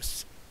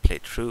game's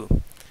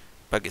playthrough.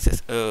 Buggy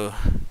says, oh.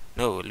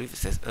 No, Luffy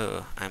says,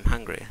 oh, I'm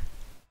hungry.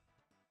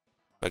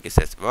 Buggy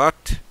says,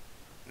 what?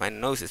 My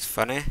nose is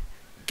funny.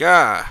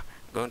 Gah!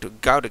 I'm going to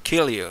go to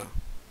kill you.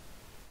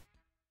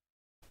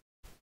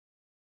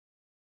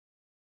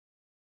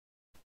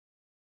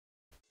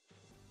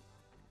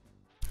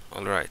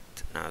 Alright,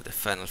 now the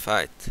final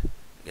fight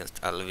against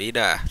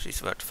Alvida.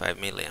 She's worth 5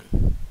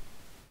 million.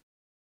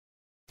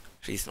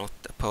 She's not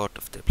a part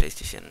of the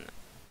PlayStation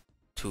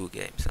 2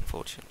 games,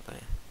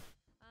 unfortunately.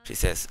 She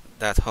says,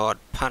 that hard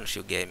punch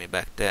you gave me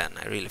back then,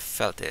 I really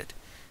felt it.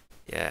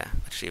 Yeah,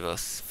 but she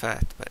was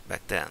fat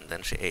back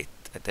then she ate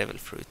a devil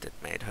fruit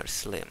that made her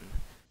slim.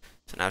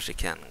 So now she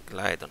can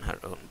glide on her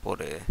own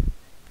body,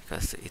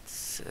 because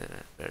it's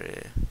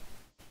very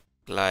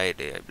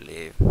glidey, I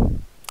believe.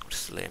 Or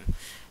slim.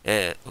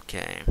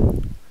 Okay.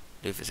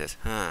 Luffy says,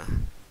 huh.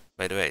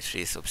 By the way,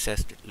 she's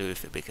obsessed with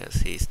Luffy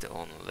because he's the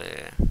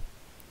only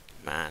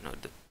man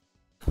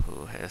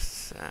who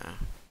has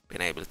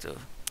been able to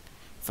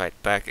fight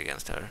back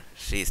against her.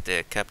 She's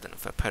the captain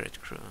of a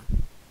pirate crew.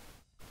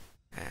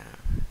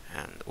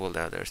 And all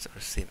the others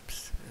are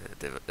simps.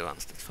 The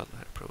ones that follow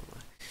her,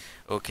 probably.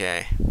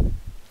 Okay.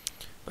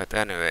 But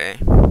anyway,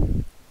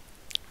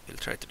 we'll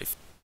try to defeat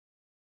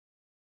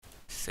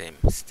same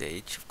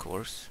stage, of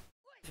course.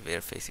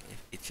 We're facing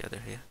each other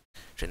here.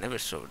 She never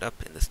showed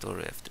up in the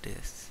story after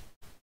this.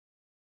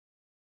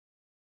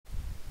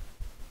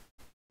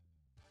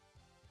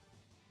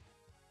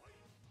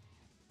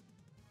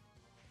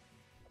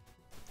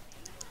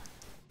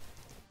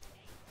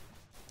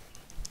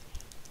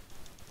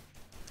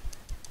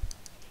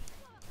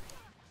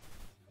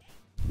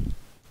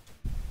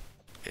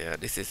 Yeah,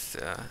 this is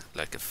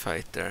like a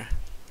fighter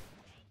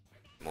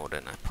more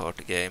than a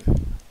party game.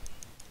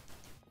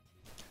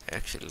 I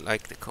actually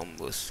like the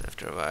combos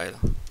after a while.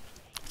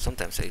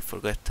 Sometimes I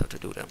forget how to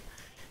do them.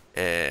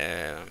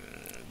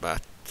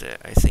 But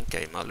I think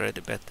I'm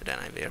already better than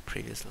I were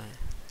previously.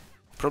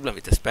 The problem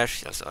with the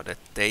specials are that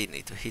they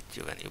need to hit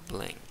you when you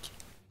blink.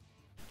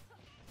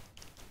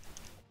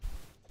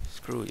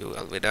 Screw you,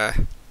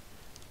 Alvida.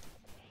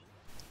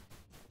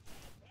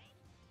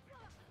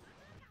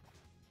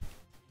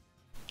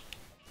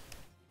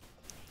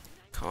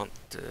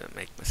 Can't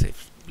make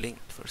myself blink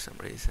for some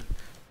reason.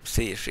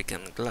 See if she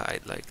can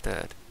glide like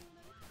that.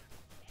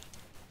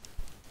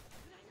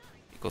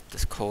 You got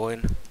this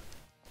coin.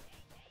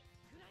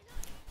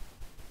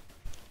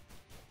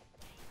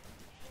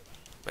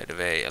 By the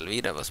way,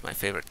 Alvida was my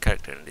favorite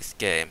character in this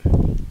game,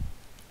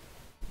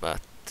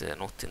 but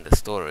not in the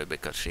story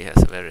because she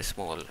has a very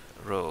small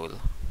role.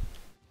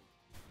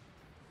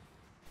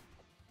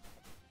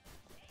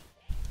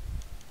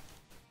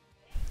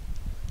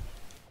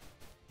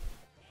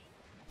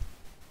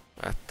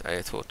 But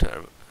I thought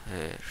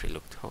she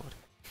looked hot.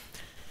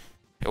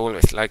 I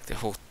always liked the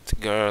hot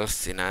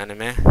girls in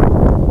anime.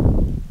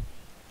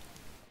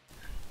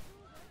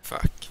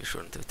 Fuck, you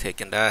shouldn't have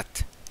taken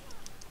that.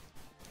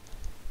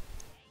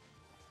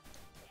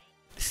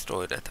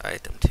 Destroy that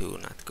item too,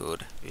 not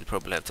good. We'll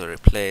probably have to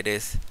replay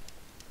this.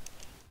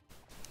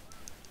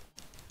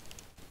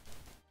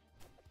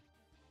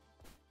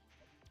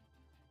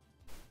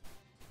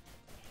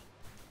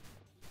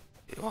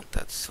 You want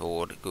that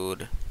sword,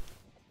 good.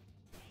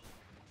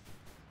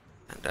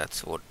 And that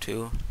sword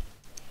too.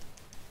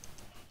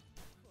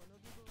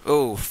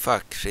 Oh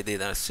fuck, she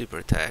did a super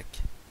attack.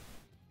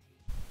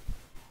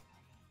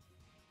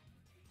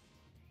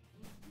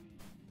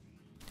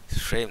 It's a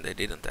shame they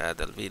didn't add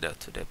Alvida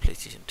to the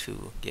PlayStation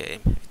 2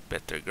 game with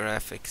better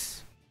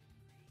graphics.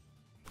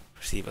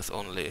 She was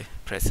only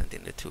present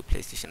in the two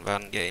PlayStation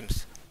 1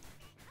 games.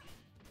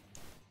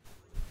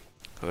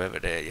 However,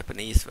 the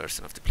Japanese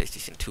version of the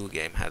PlayStation 2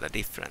 game had a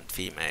different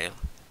female,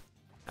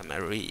 a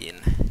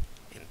marine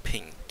in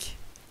pink,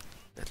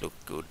 that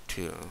looked good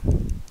too.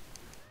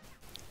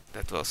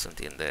 That wasn't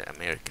in the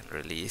American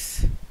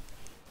release.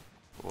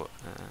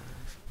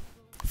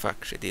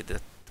 Fuck, she did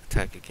that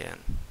attack again.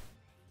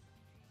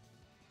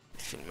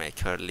 It should make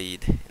her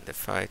lead in the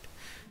fight.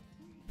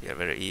 We are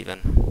very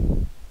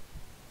even.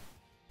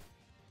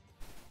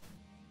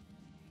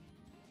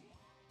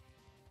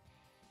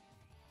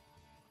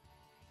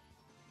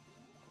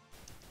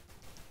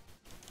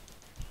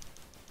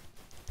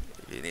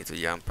 We need to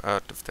jump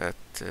out of that.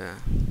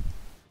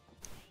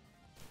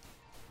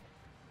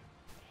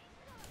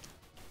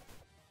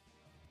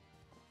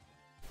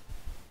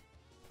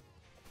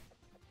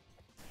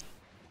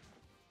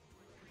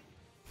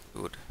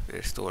 Good, we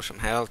restore some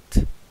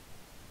health.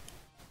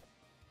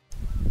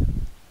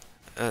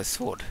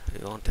 Sword,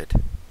 we wanted.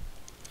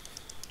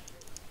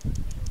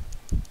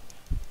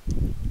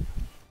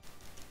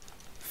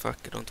 Fuck,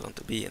 I don't want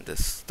to be in the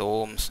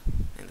storms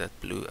in that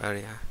blue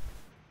area.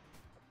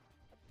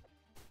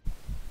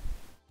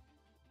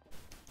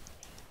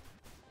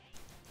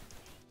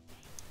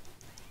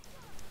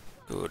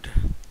 Good,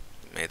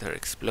 made her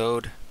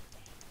explode.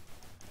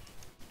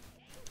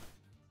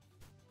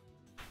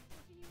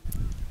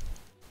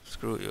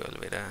 Screw you,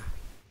 Alvida.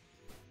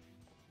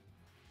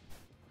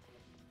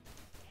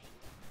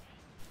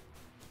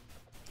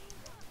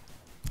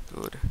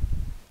 Good.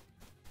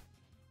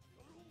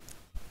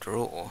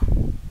 Draw.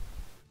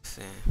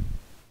 See.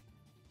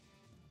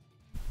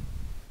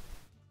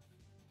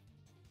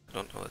 I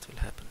don't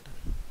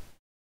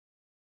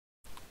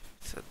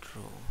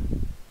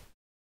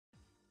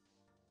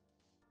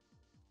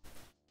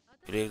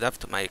You lived up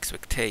to my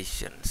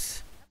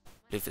expectations.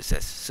 Luffy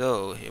says,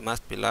 so you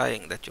must be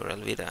lying that you're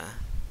Alvida.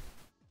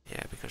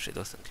 Yeah, because she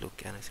doesn't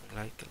look anything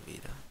like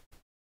Alvida.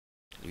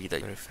 Alvida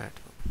is very fat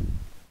woman.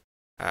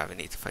 Ah, we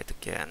need to fight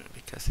again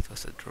because it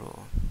was a draw.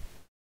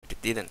 But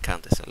it didn't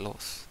count as a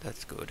loss.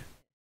 That's good.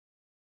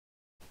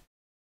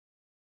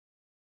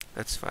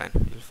 That's fine,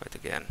 we'll fight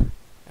again.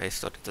 I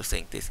started to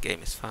think this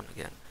game is fun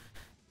again.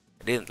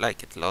 I didn't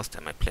like it last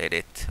time I played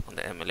it on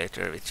the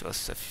emulator, which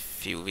was a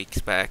few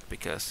weeks back,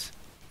 because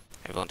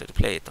I wanted to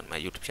play it on my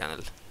YouTube channel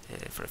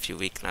for a few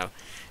weeks now.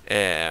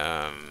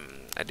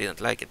 I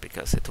didn't like it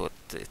because I thought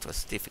it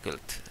was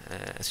difficult.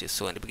 As you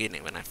saw in the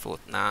beginning, when I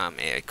fought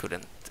Nami, I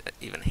couldn't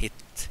even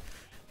hit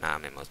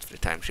Nami most of the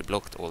time. She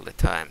blocked all the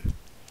time.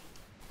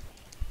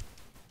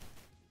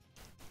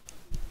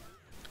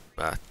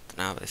 But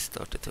now I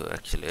started to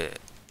actually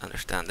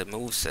understand the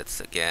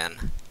movesets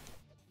again.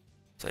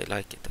 So I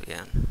like it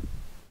again.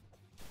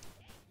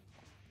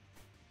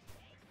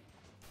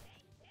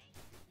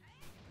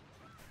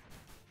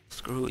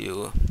 Screw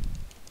you.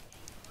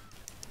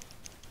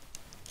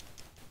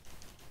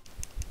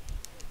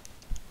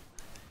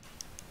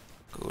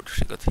 Good,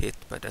 she got hit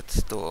by that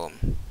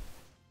storm.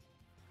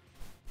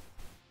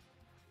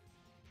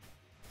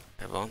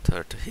 I want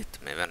her to hit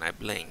me when I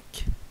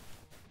blink.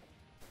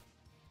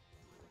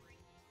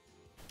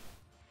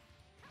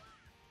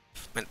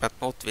 But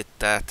not with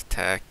that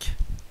attack.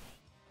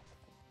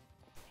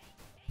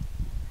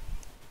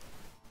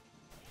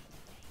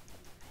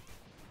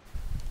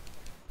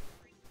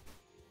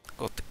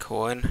 Got the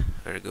coin,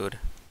 very good.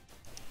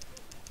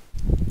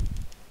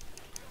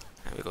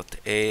 And we got the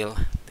ale,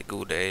 the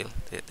good ale,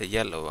 the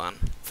yellow one.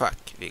 Fuck,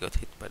 we got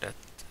hit by that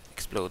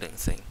exploding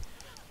thing.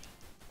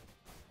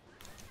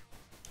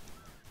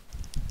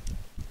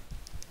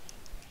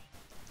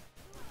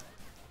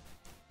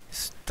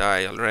 Just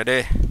die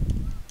already.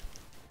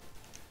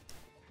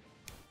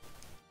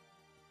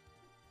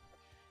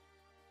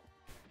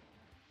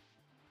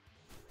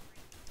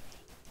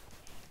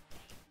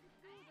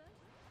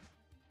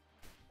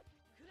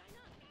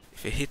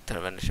 If you hit her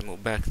when she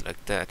moves back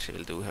like that, she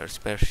will do her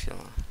special.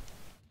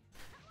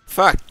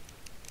 Fuck!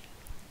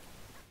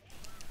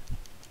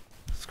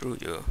 Screw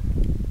you.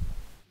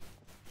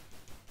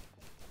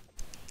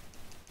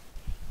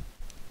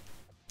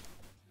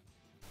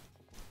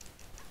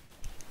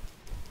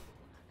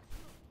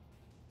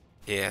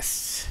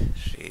 Yes,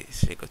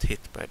 she got hit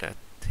by that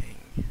thing.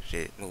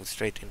 She moved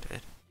straight into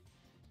it.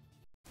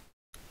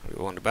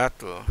 We won the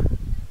battle.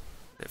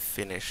 They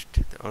finished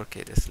the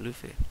arcade as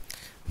Luffy.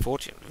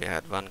 Unfortunately, we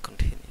had one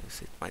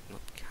continuous. It might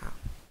not count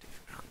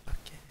if you're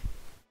unlucky.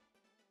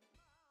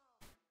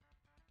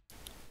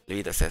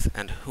 Luida says,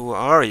 and who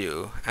are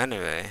you,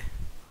 anyway?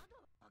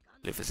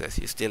 Luffy says,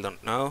 you still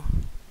don't know?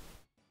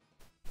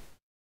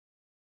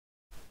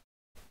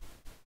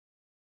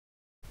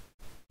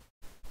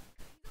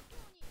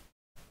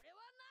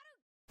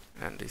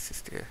 And this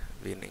is the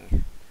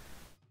winning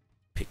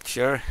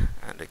picture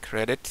and the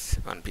credits.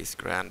 One Piece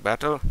Grand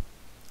Battle.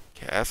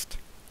 Cast.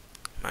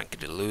 Monkey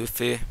D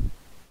Luffy.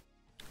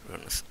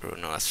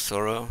 Runo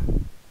Zoro. I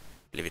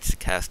believe it's the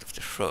cast of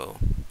the show.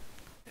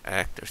 The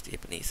actors, the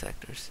Japanese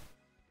actors.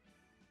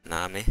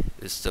 Nami,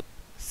 Usopp,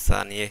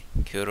 Sanji,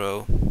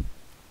 Kuro,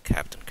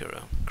 Captain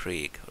Kuro,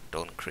 Krieg, or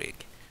Don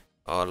Krieg,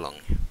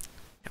 Arlong,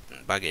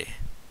 Captain Buggy,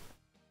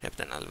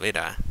 Captain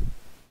Alvida,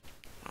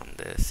 and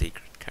the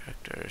secret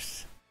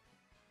characters.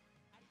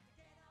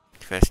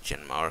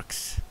 Question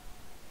marks.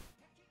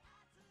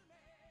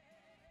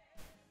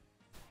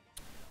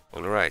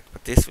 Alright,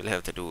 but this will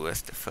have to do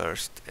as the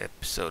first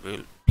episode.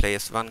 We'll play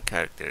as one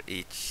character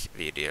each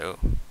video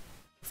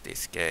of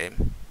this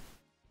game.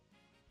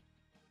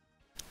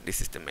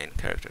 This is the main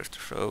character of the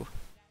show.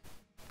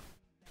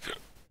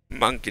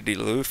 Monkey D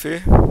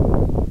Luffy.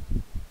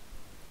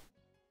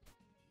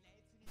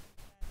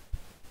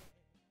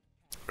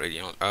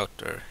 Original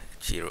author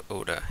Chiro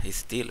Oda. He's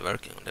still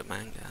working on the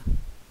manga.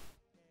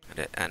 And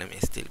the anime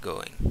is still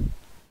going.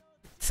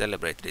 It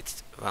celebrated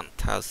its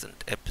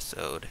 1000th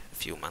episode a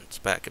few months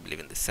back, I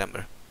believe in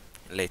December.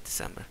 In late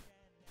December.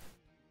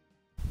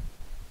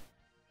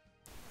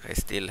 I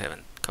still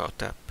haven't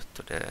caught up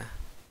to the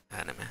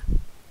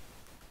anime.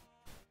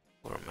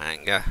 Or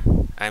manga.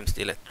 I'm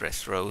still at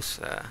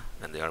Dressrosa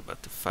when they are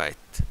about to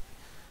fight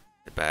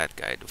the bad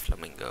guy, the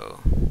Flamingo.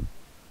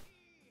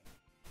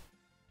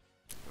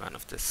 One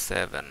of the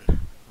 7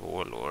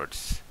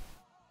 warlords,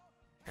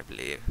 I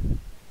believe.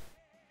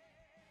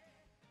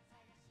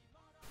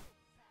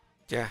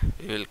 Yeah,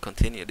 we will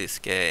continue this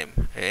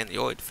game. I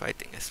enjoyed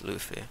fighting as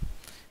Luffy.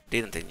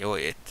 Didn't enjoy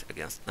it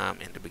against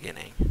Nami in the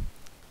beginning.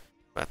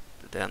 But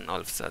then all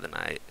of a sudden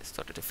I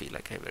started to feel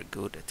like I were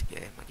good at the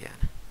game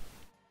again.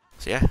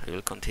 So yeah, we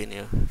will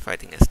continue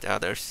fighting as the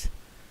others.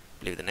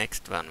 I believe the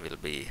next one will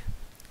be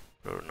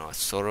Runo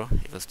Zoro.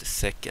 He was the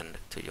second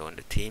to join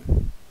the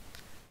team.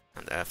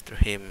 And after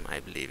him, I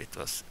believe it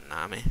was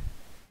Nami. I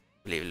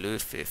believe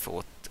Luffy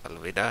fought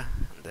Alvida,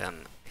 and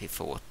then he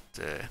fought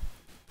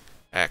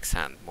Axe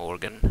Hand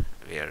Morgan,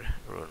 where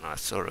Runo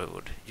Zoro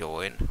would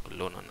join, or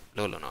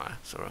Lolonoa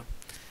Zoro.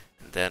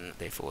 And And then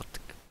they fought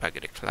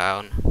Baggy the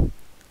Clown,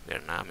 where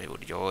Nami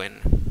would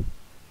join.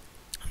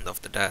 And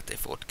after that they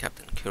fought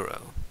Captain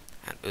Kuro,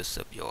 and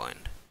Usopp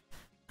joined.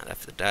 And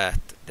after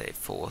that they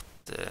fought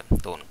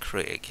Don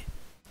Krieg,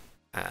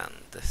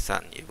 and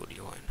Sanji would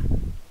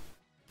join.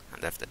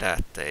 And after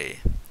that they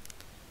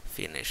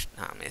finished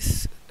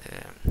Nami's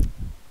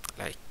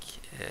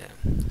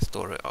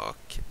story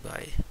arc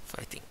by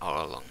fighting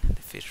Arlong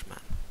the Fishman.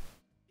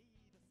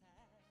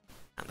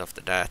 And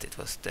after that it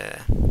was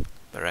the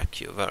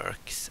Baracu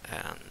Works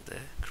and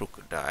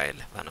Crocodile,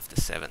 one of the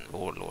 7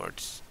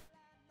 warlords,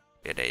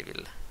 where they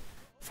will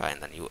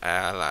find a new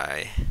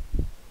ally,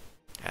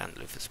 and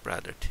Luffy's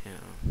brother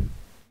too.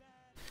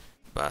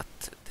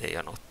 But they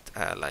are not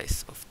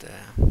allies of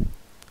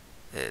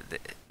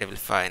they will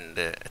find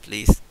at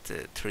least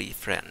 3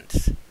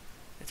 friends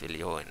that will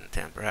join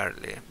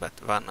temporarily,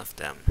 but one of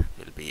them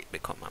will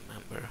become a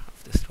member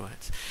of the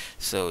throught.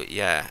 So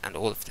yeah, and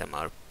all of them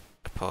are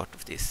a part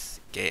of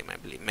this game, I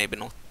believe. Maybe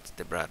not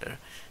the brother,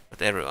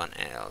 but everyone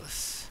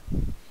else.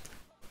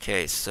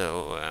 Okay,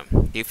 so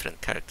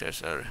different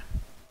characters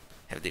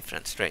have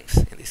different strengths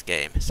in this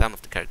game. Some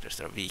of the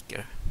characters are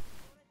weaker.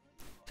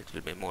 It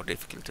will be more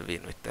difficult to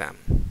win with them.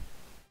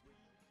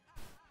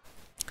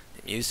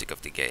 The music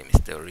of the game is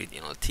the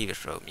original TV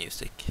show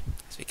music,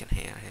 as we can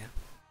hear here.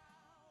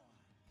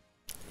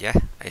 Yeah,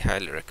 I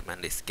highly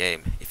recommend this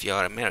game. If you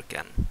are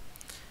American,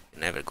 you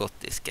never got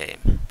this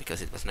game,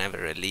 because it was never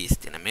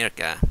released in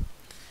America.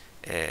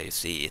 You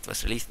see, it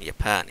was released in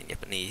Japan, in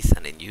Japanese,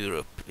 and in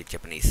Europe with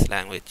Japanese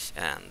language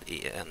and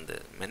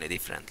many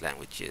different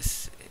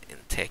languages in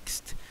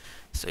text.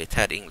 So it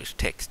had English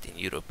text in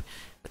Europe,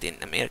 but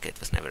in America it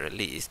was never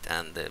released.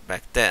 And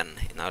back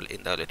then, in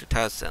the early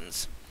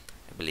 2000s,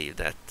 I believe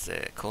that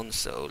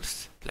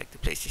consoles like the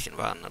PlayStation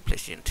 1 or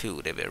PlayStation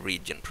 2, they were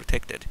region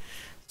protected.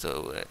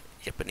 So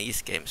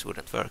Japanese games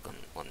wouldn't work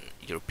on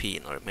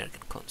European or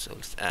American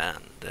consoles.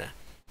 And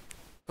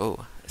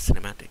oh, a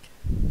cinematic.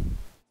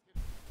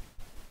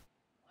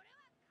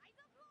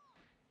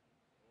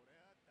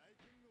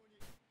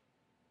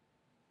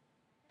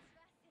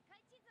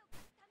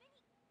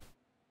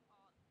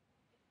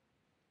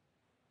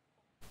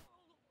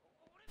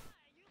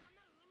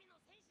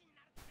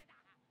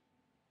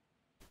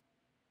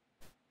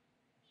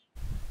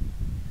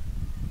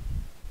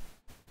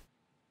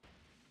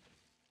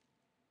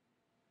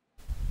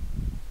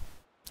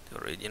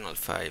 Original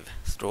 5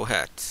 Straw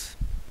Hats.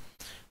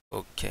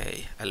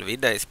 Okay,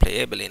 Alvida is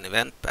playable in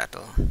event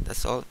battle.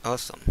 That's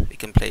awesome. We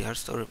can play her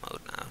story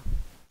mode now.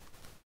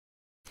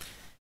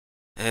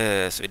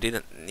 So we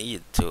didn't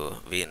need to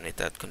win with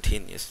that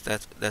continuous.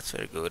 That's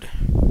very good.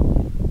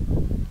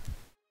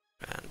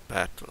 And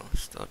battle.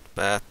 Start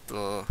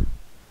battle.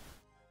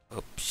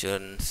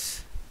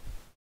 Options.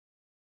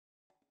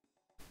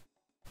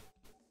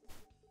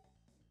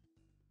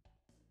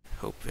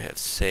 Hope we have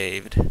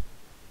saved.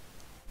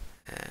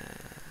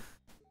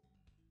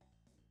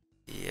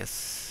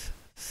 Yes,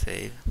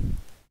 save.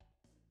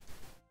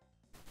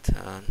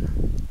 Turn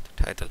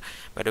to title.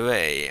 By the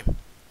way,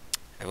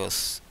 I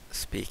was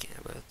speaking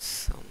about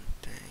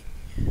something.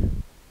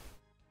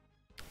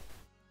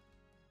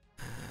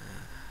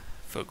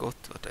 Forgot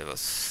what I was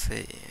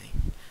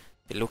saying.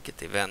 We look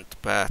at event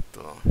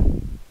battle.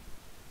 You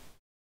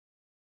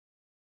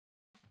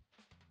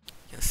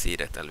can see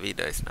that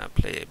Alvida is now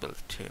playable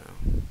too.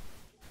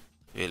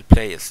 We will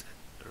play as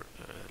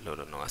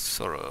Lolonoa's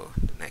Sorrow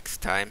the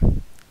next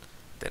time.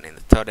 Then in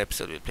the 3rd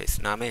episode we'll play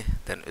Nami,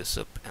 then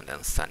Usopp, and then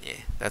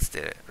Sanji. That's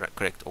the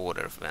correct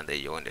order of when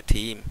they join the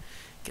team.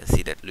 You can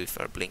see that Luffy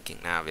are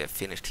blinking now. We have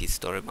finished his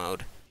story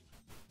mode.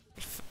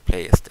 We'll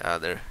play as the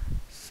other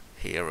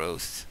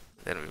heroes.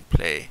 Then we'll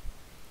play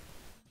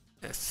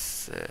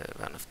as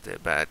one of the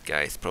bad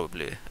guys,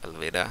 probably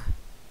Alvida.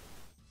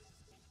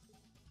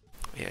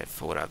 We have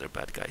 4 other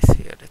bad guys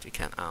here that we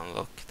can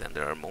unlock. Then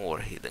there are more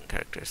hidden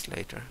characters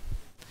later.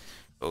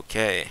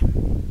 Okay.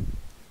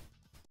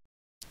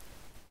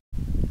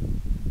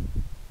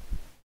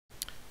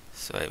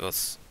 So I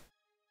was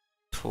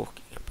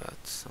talking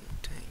about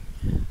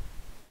something.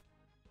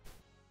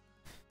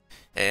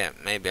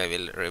 Maybe I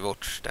will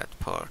rewatch that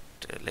part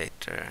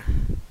later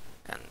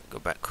and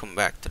come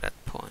back to that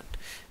point.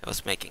 I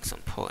was making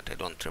some point. I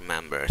don't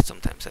remember.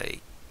 Sometimes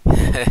I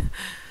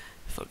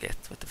forget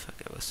what the fuck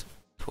I was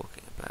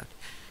talking about.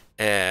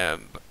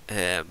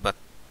 But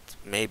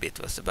maybe it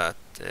was about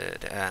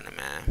the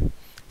anime.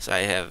 So I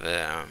have,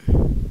 I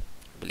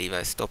believe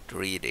I stopped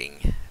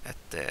reading at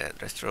the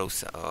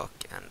Dressrosa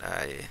arc, and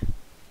I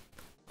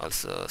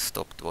also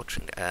stopped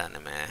watching the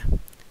anime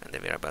when they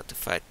were about to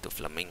fight the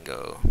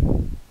Flamingo.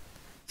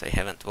 So I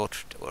haven't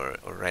watched or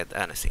read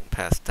anything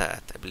past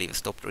that. I believe I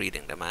stopped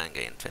reading the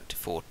manga in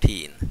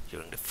 2014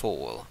 during the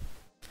fall,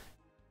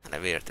 and I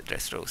were at the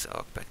Dressrosa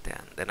arc back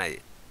then. Then I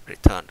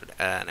returned to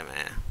the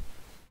anime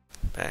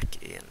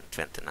back in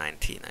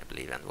 2019, I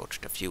believe, and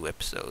watched a few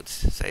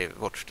episodes. So I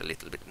watched a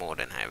little bit more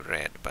than I've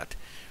read, but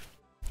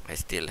I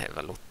still have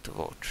a lot to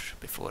watch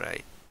before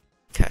I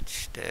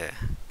catch the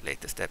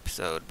latest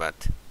episode.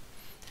 But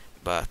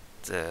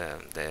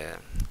the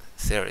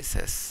series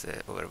has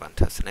over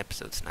 1,000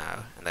 episodes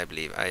now, and I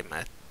believe I'm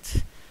at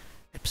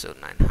episode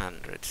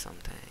 900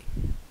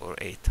 something, or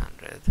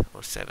 800,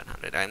 or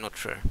 700, I'm not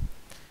sure.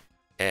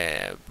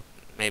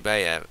 Maybe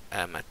I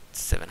am at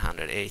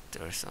 708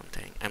 or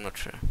something, I'm not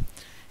sure.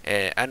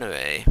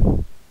 Anyway,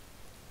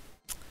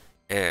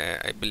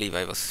 I believe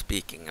I was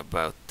speaking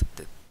about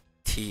the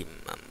team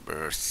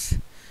members.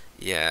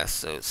 Yeah,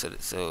 so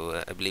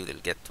I believe they'll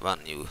get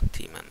one new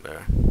team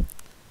member,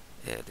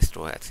 the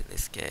Straw Hats in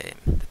this game,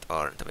 that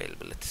aren't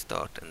available at the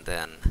start, and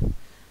then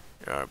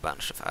there are a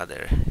bunch of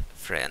other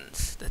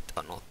friends that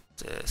are not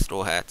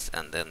Straw Hats,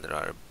 and then there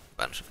are a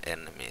bunch of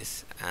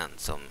enemies and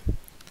some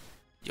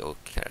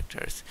joke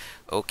characters.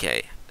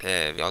 Okay,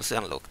 we also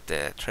unlocked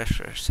the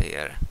treasures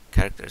here,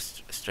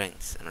 characters,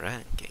 strengths and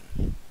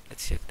ranking.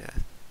 Let's check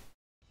that.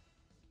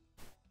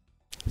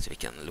 So we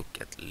can look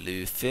at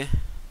Luffy.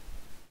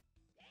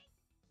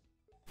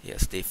 He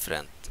has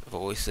different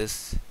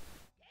voices.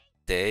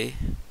 They,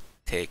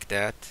 take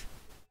that.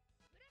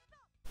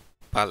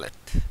 Bullet.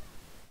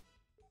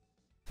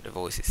 The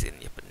voice is in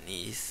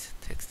Japanese,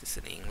 text is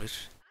in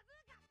English.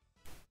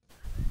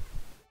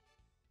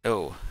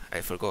 Oh,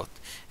 I forgot.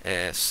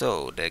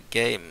 So the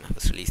game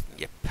was released in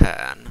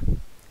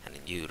Japan and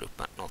in Europe,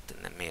 but not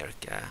in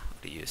America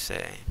or the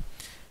USA.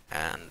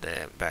 And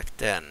back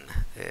then,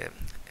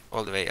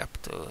 all the way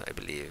up to, I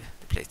believe,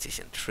 the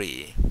PlayStation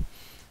 3,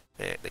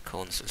 the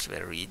consoles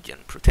were region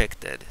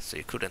protected, so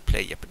you couldn't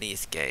play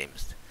Japanese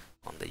games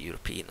on the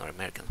European or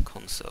American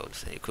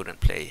consoles, and you couldn't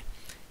play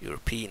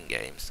European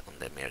games on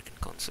the American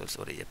consoles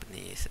or the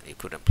Japanese, and you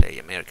couldn't play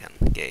American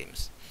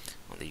games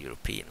on the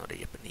European or the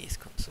Japanese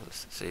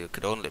consoles. So you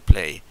could only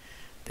play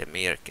the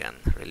American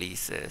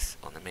releases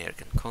on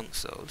American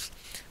consoles.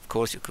 Of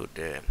course, you could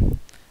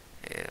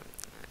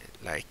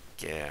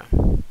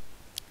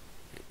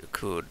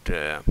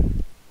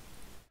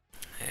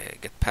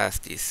get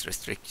past these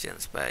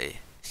restrictions by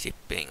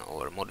shipping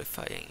or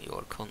modifying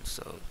your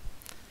console.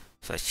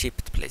 So I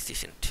shipped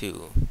PlayStation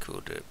 2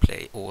 could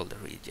play all the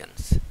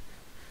regions,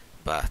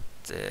 but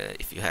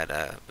if you had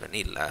a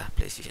vanilla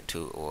PlayStation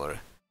 2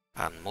 or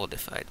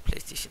unmodified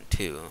PlayStation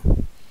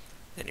 2,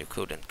 then you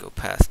couldn't go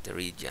past the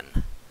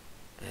region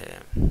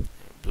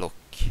block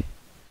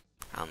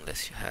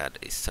unless you had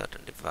a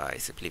certain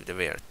device. I believe there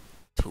were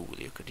a tool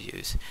you could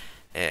use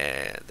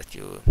that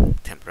you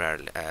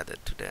temporarily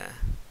added to the,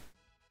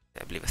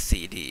 I believe, a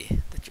CD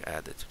that you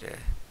added to the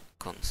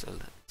console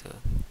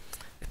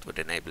that would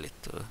enable it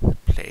to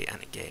play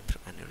any game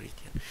from any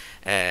region.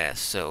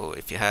 So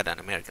if you had an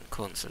American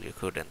console, you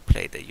couldn't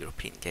play the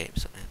European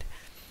games on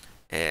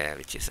it,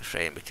 which is a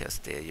shame because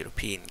the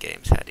European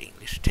games had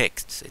English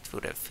text, so it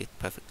would have fit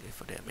perfectly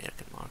for the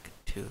American market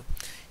too.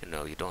 You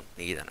know, you don't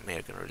need an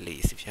American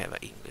release if you have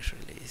an English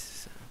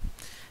release. So.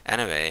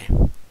 Anyway,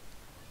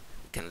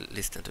 you can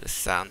listen to the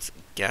sounds: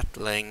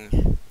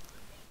 Gatling,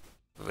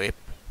 Whip,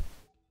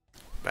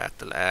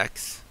 Battle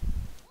Axe.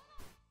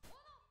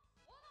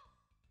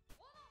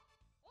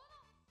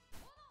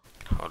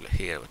 Hardly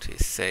hear what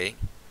he's saying.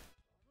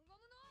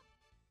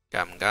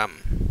 Gum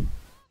gum.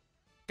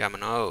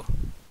 Gum-no.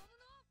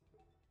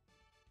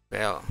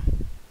 Bell.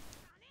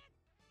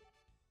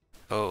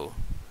 Oh.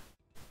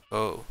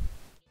 Oh.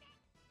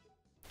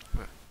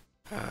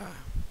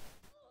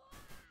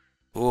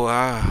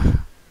 Wah.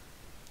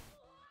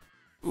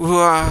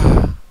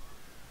 Wah.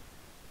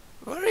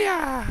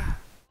 Warrior.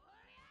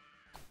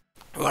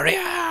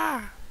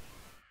 Warrior.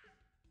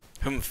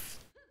 Humph.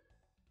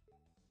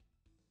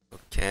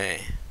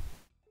 Okay.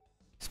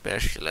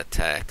 Special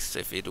attacks. So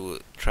if you do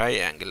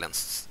triangle and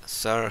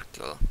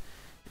circle,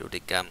 you do the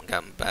Gum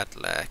Gum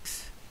Battle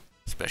Axe.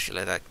 Special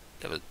attack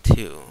level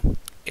 2,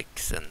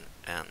 X and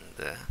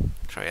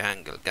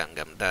triangle Gum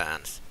Gum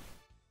Dance.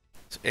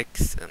 So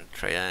X and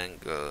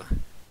triangle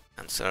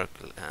and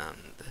circle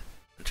and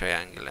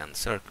triangle and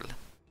circle.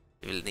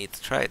 You will need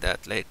to try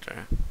that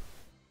later.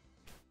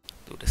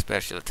 Do the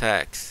special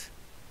attacks.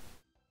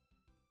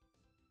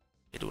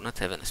 You do not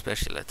have any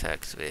special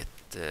attacks with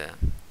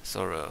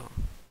Zoro.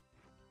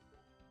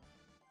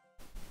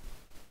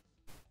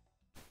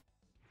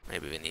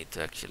 Maybe we need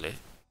to actually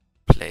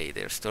play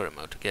their story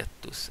mode to get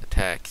those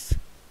attacks.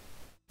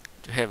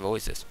 To have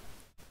voices.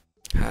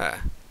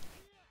 Ha.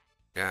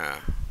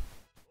 Yeah.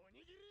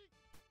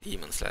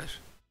 Demon Slash.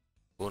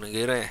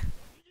 Onigiri.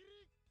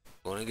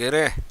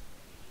 Onigiri.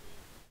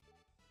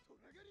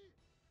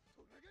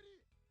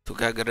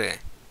 Tukagari.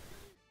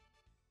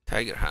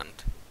 Tiger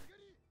Hunt.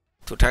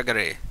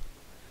 Tutagari.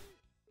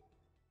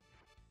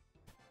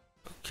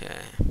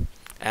 Okay.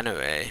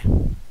 Anyway.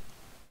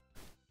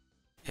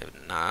 We have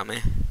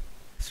Nami.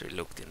 So we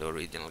looked in the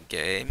original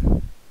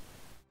game.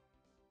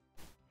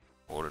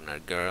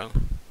 Ordinary Girl.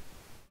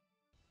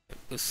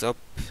 Usopp.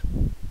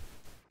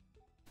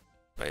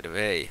 By the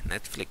way,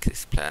 Netflix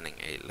is planning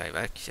a live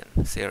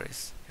action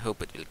series. I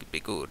hope it will be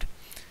good.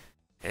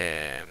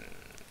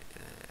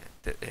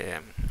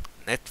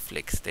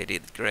 Netflix, they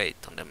did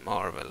great on the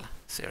Marvel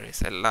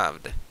series. I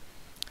loved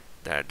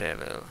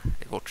Daredevil.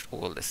 I watched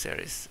all the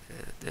series,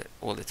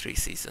 all the 3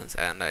 seasons,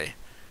 and I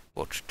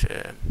watched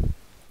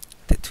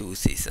the 2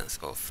 seasons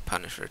of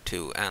Punisher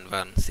 2 and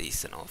 1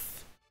 season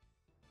of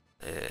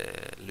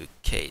Luke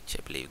Cage,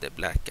 I believe, the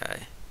black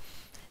guy.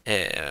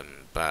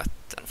 But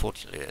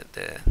unfortunately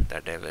the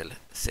Daredevil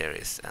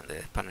series and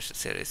the Punisher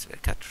series were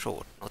cut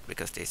short, not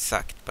because they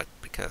sucked, but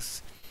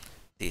because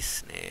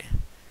Disney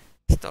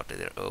started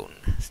their own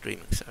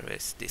streaming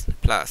service, Disney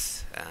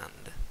Plus,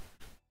 and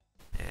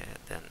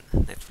then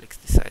Netflix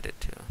decided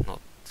to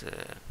not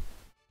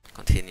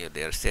continue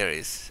their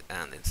series,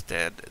 and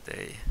instead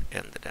they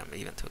ended them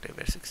even though they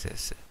were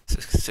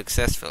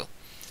successful.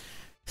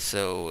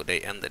 So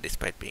they ended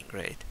despite being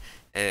great.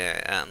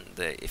 And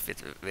if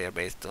it were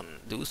based on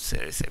those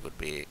series, I would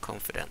be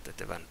confident that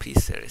the One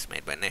Piece series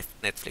made by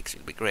Netflix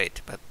will be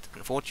great. But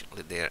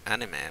unfortunately, their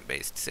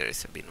anime-based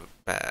series have been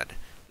bad,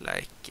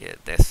 like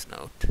Death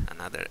Note,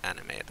 another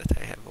anime that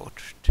I have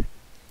watched.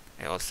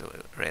 I also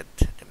read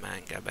the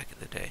manga back in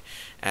the day,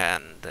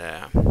 and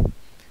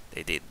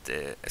they did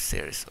a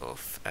series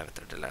of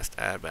Avatar: The Last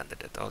Airbender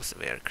that also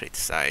were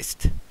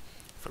criticized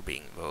for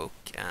being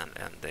woke, and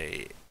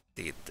they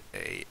did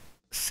a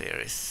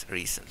series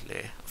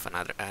recently of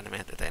another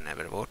anime that I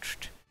never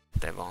watched,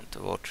 that I want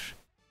to watch.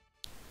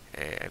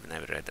 I've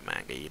never read the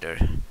manga either,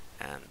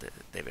 and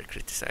they were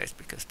criticized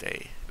because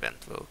they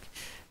went woke.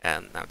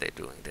 And now they're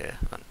doing the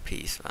One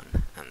Piece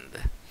one,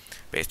 and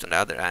based on the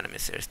other anime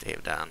series they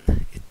have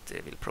done,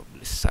 it will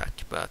probably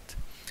suck. But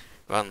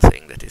one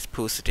thing that is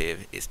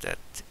positive is that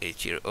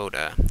Eiichiro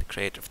Oda, the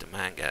creator of the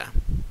manga,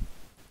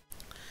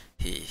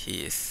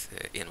 he is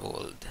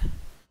involved.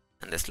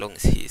 And as long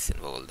as he is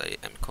involved, I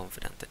am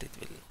confident that it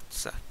will not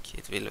suck.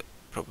 It will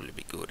probably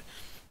be good.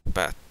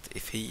 But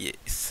if he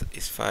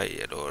is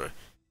fired or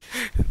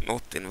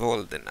not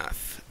involved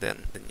enough,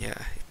 then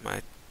yeah, it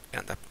might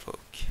end up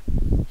woke.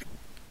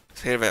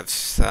 So here we have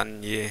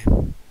Sanji,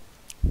 and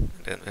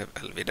then we have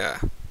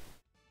Alvida.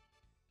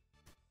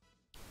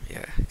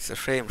 Yeah, it's a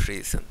shame she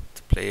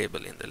isn't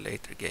playable in the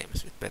later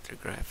games with better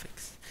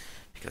graphics,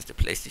 because the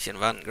PlayStation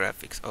 1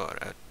 graphics are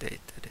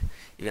outdated.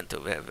 Even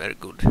though we have very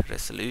good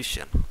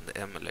resolution on the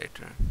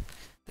emulator,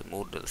 the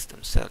models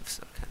themselves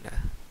are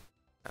kinda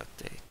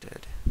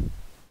outdated.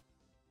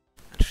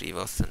 And she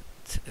wasn't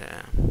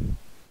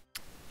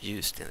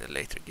used in the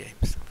later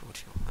games,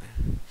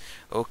 unfortunately.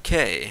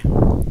 Okay,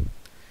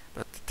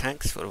 but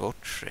thanks for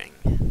watching,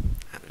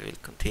 and we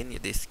will continue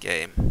this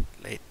game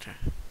later.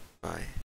 Bye.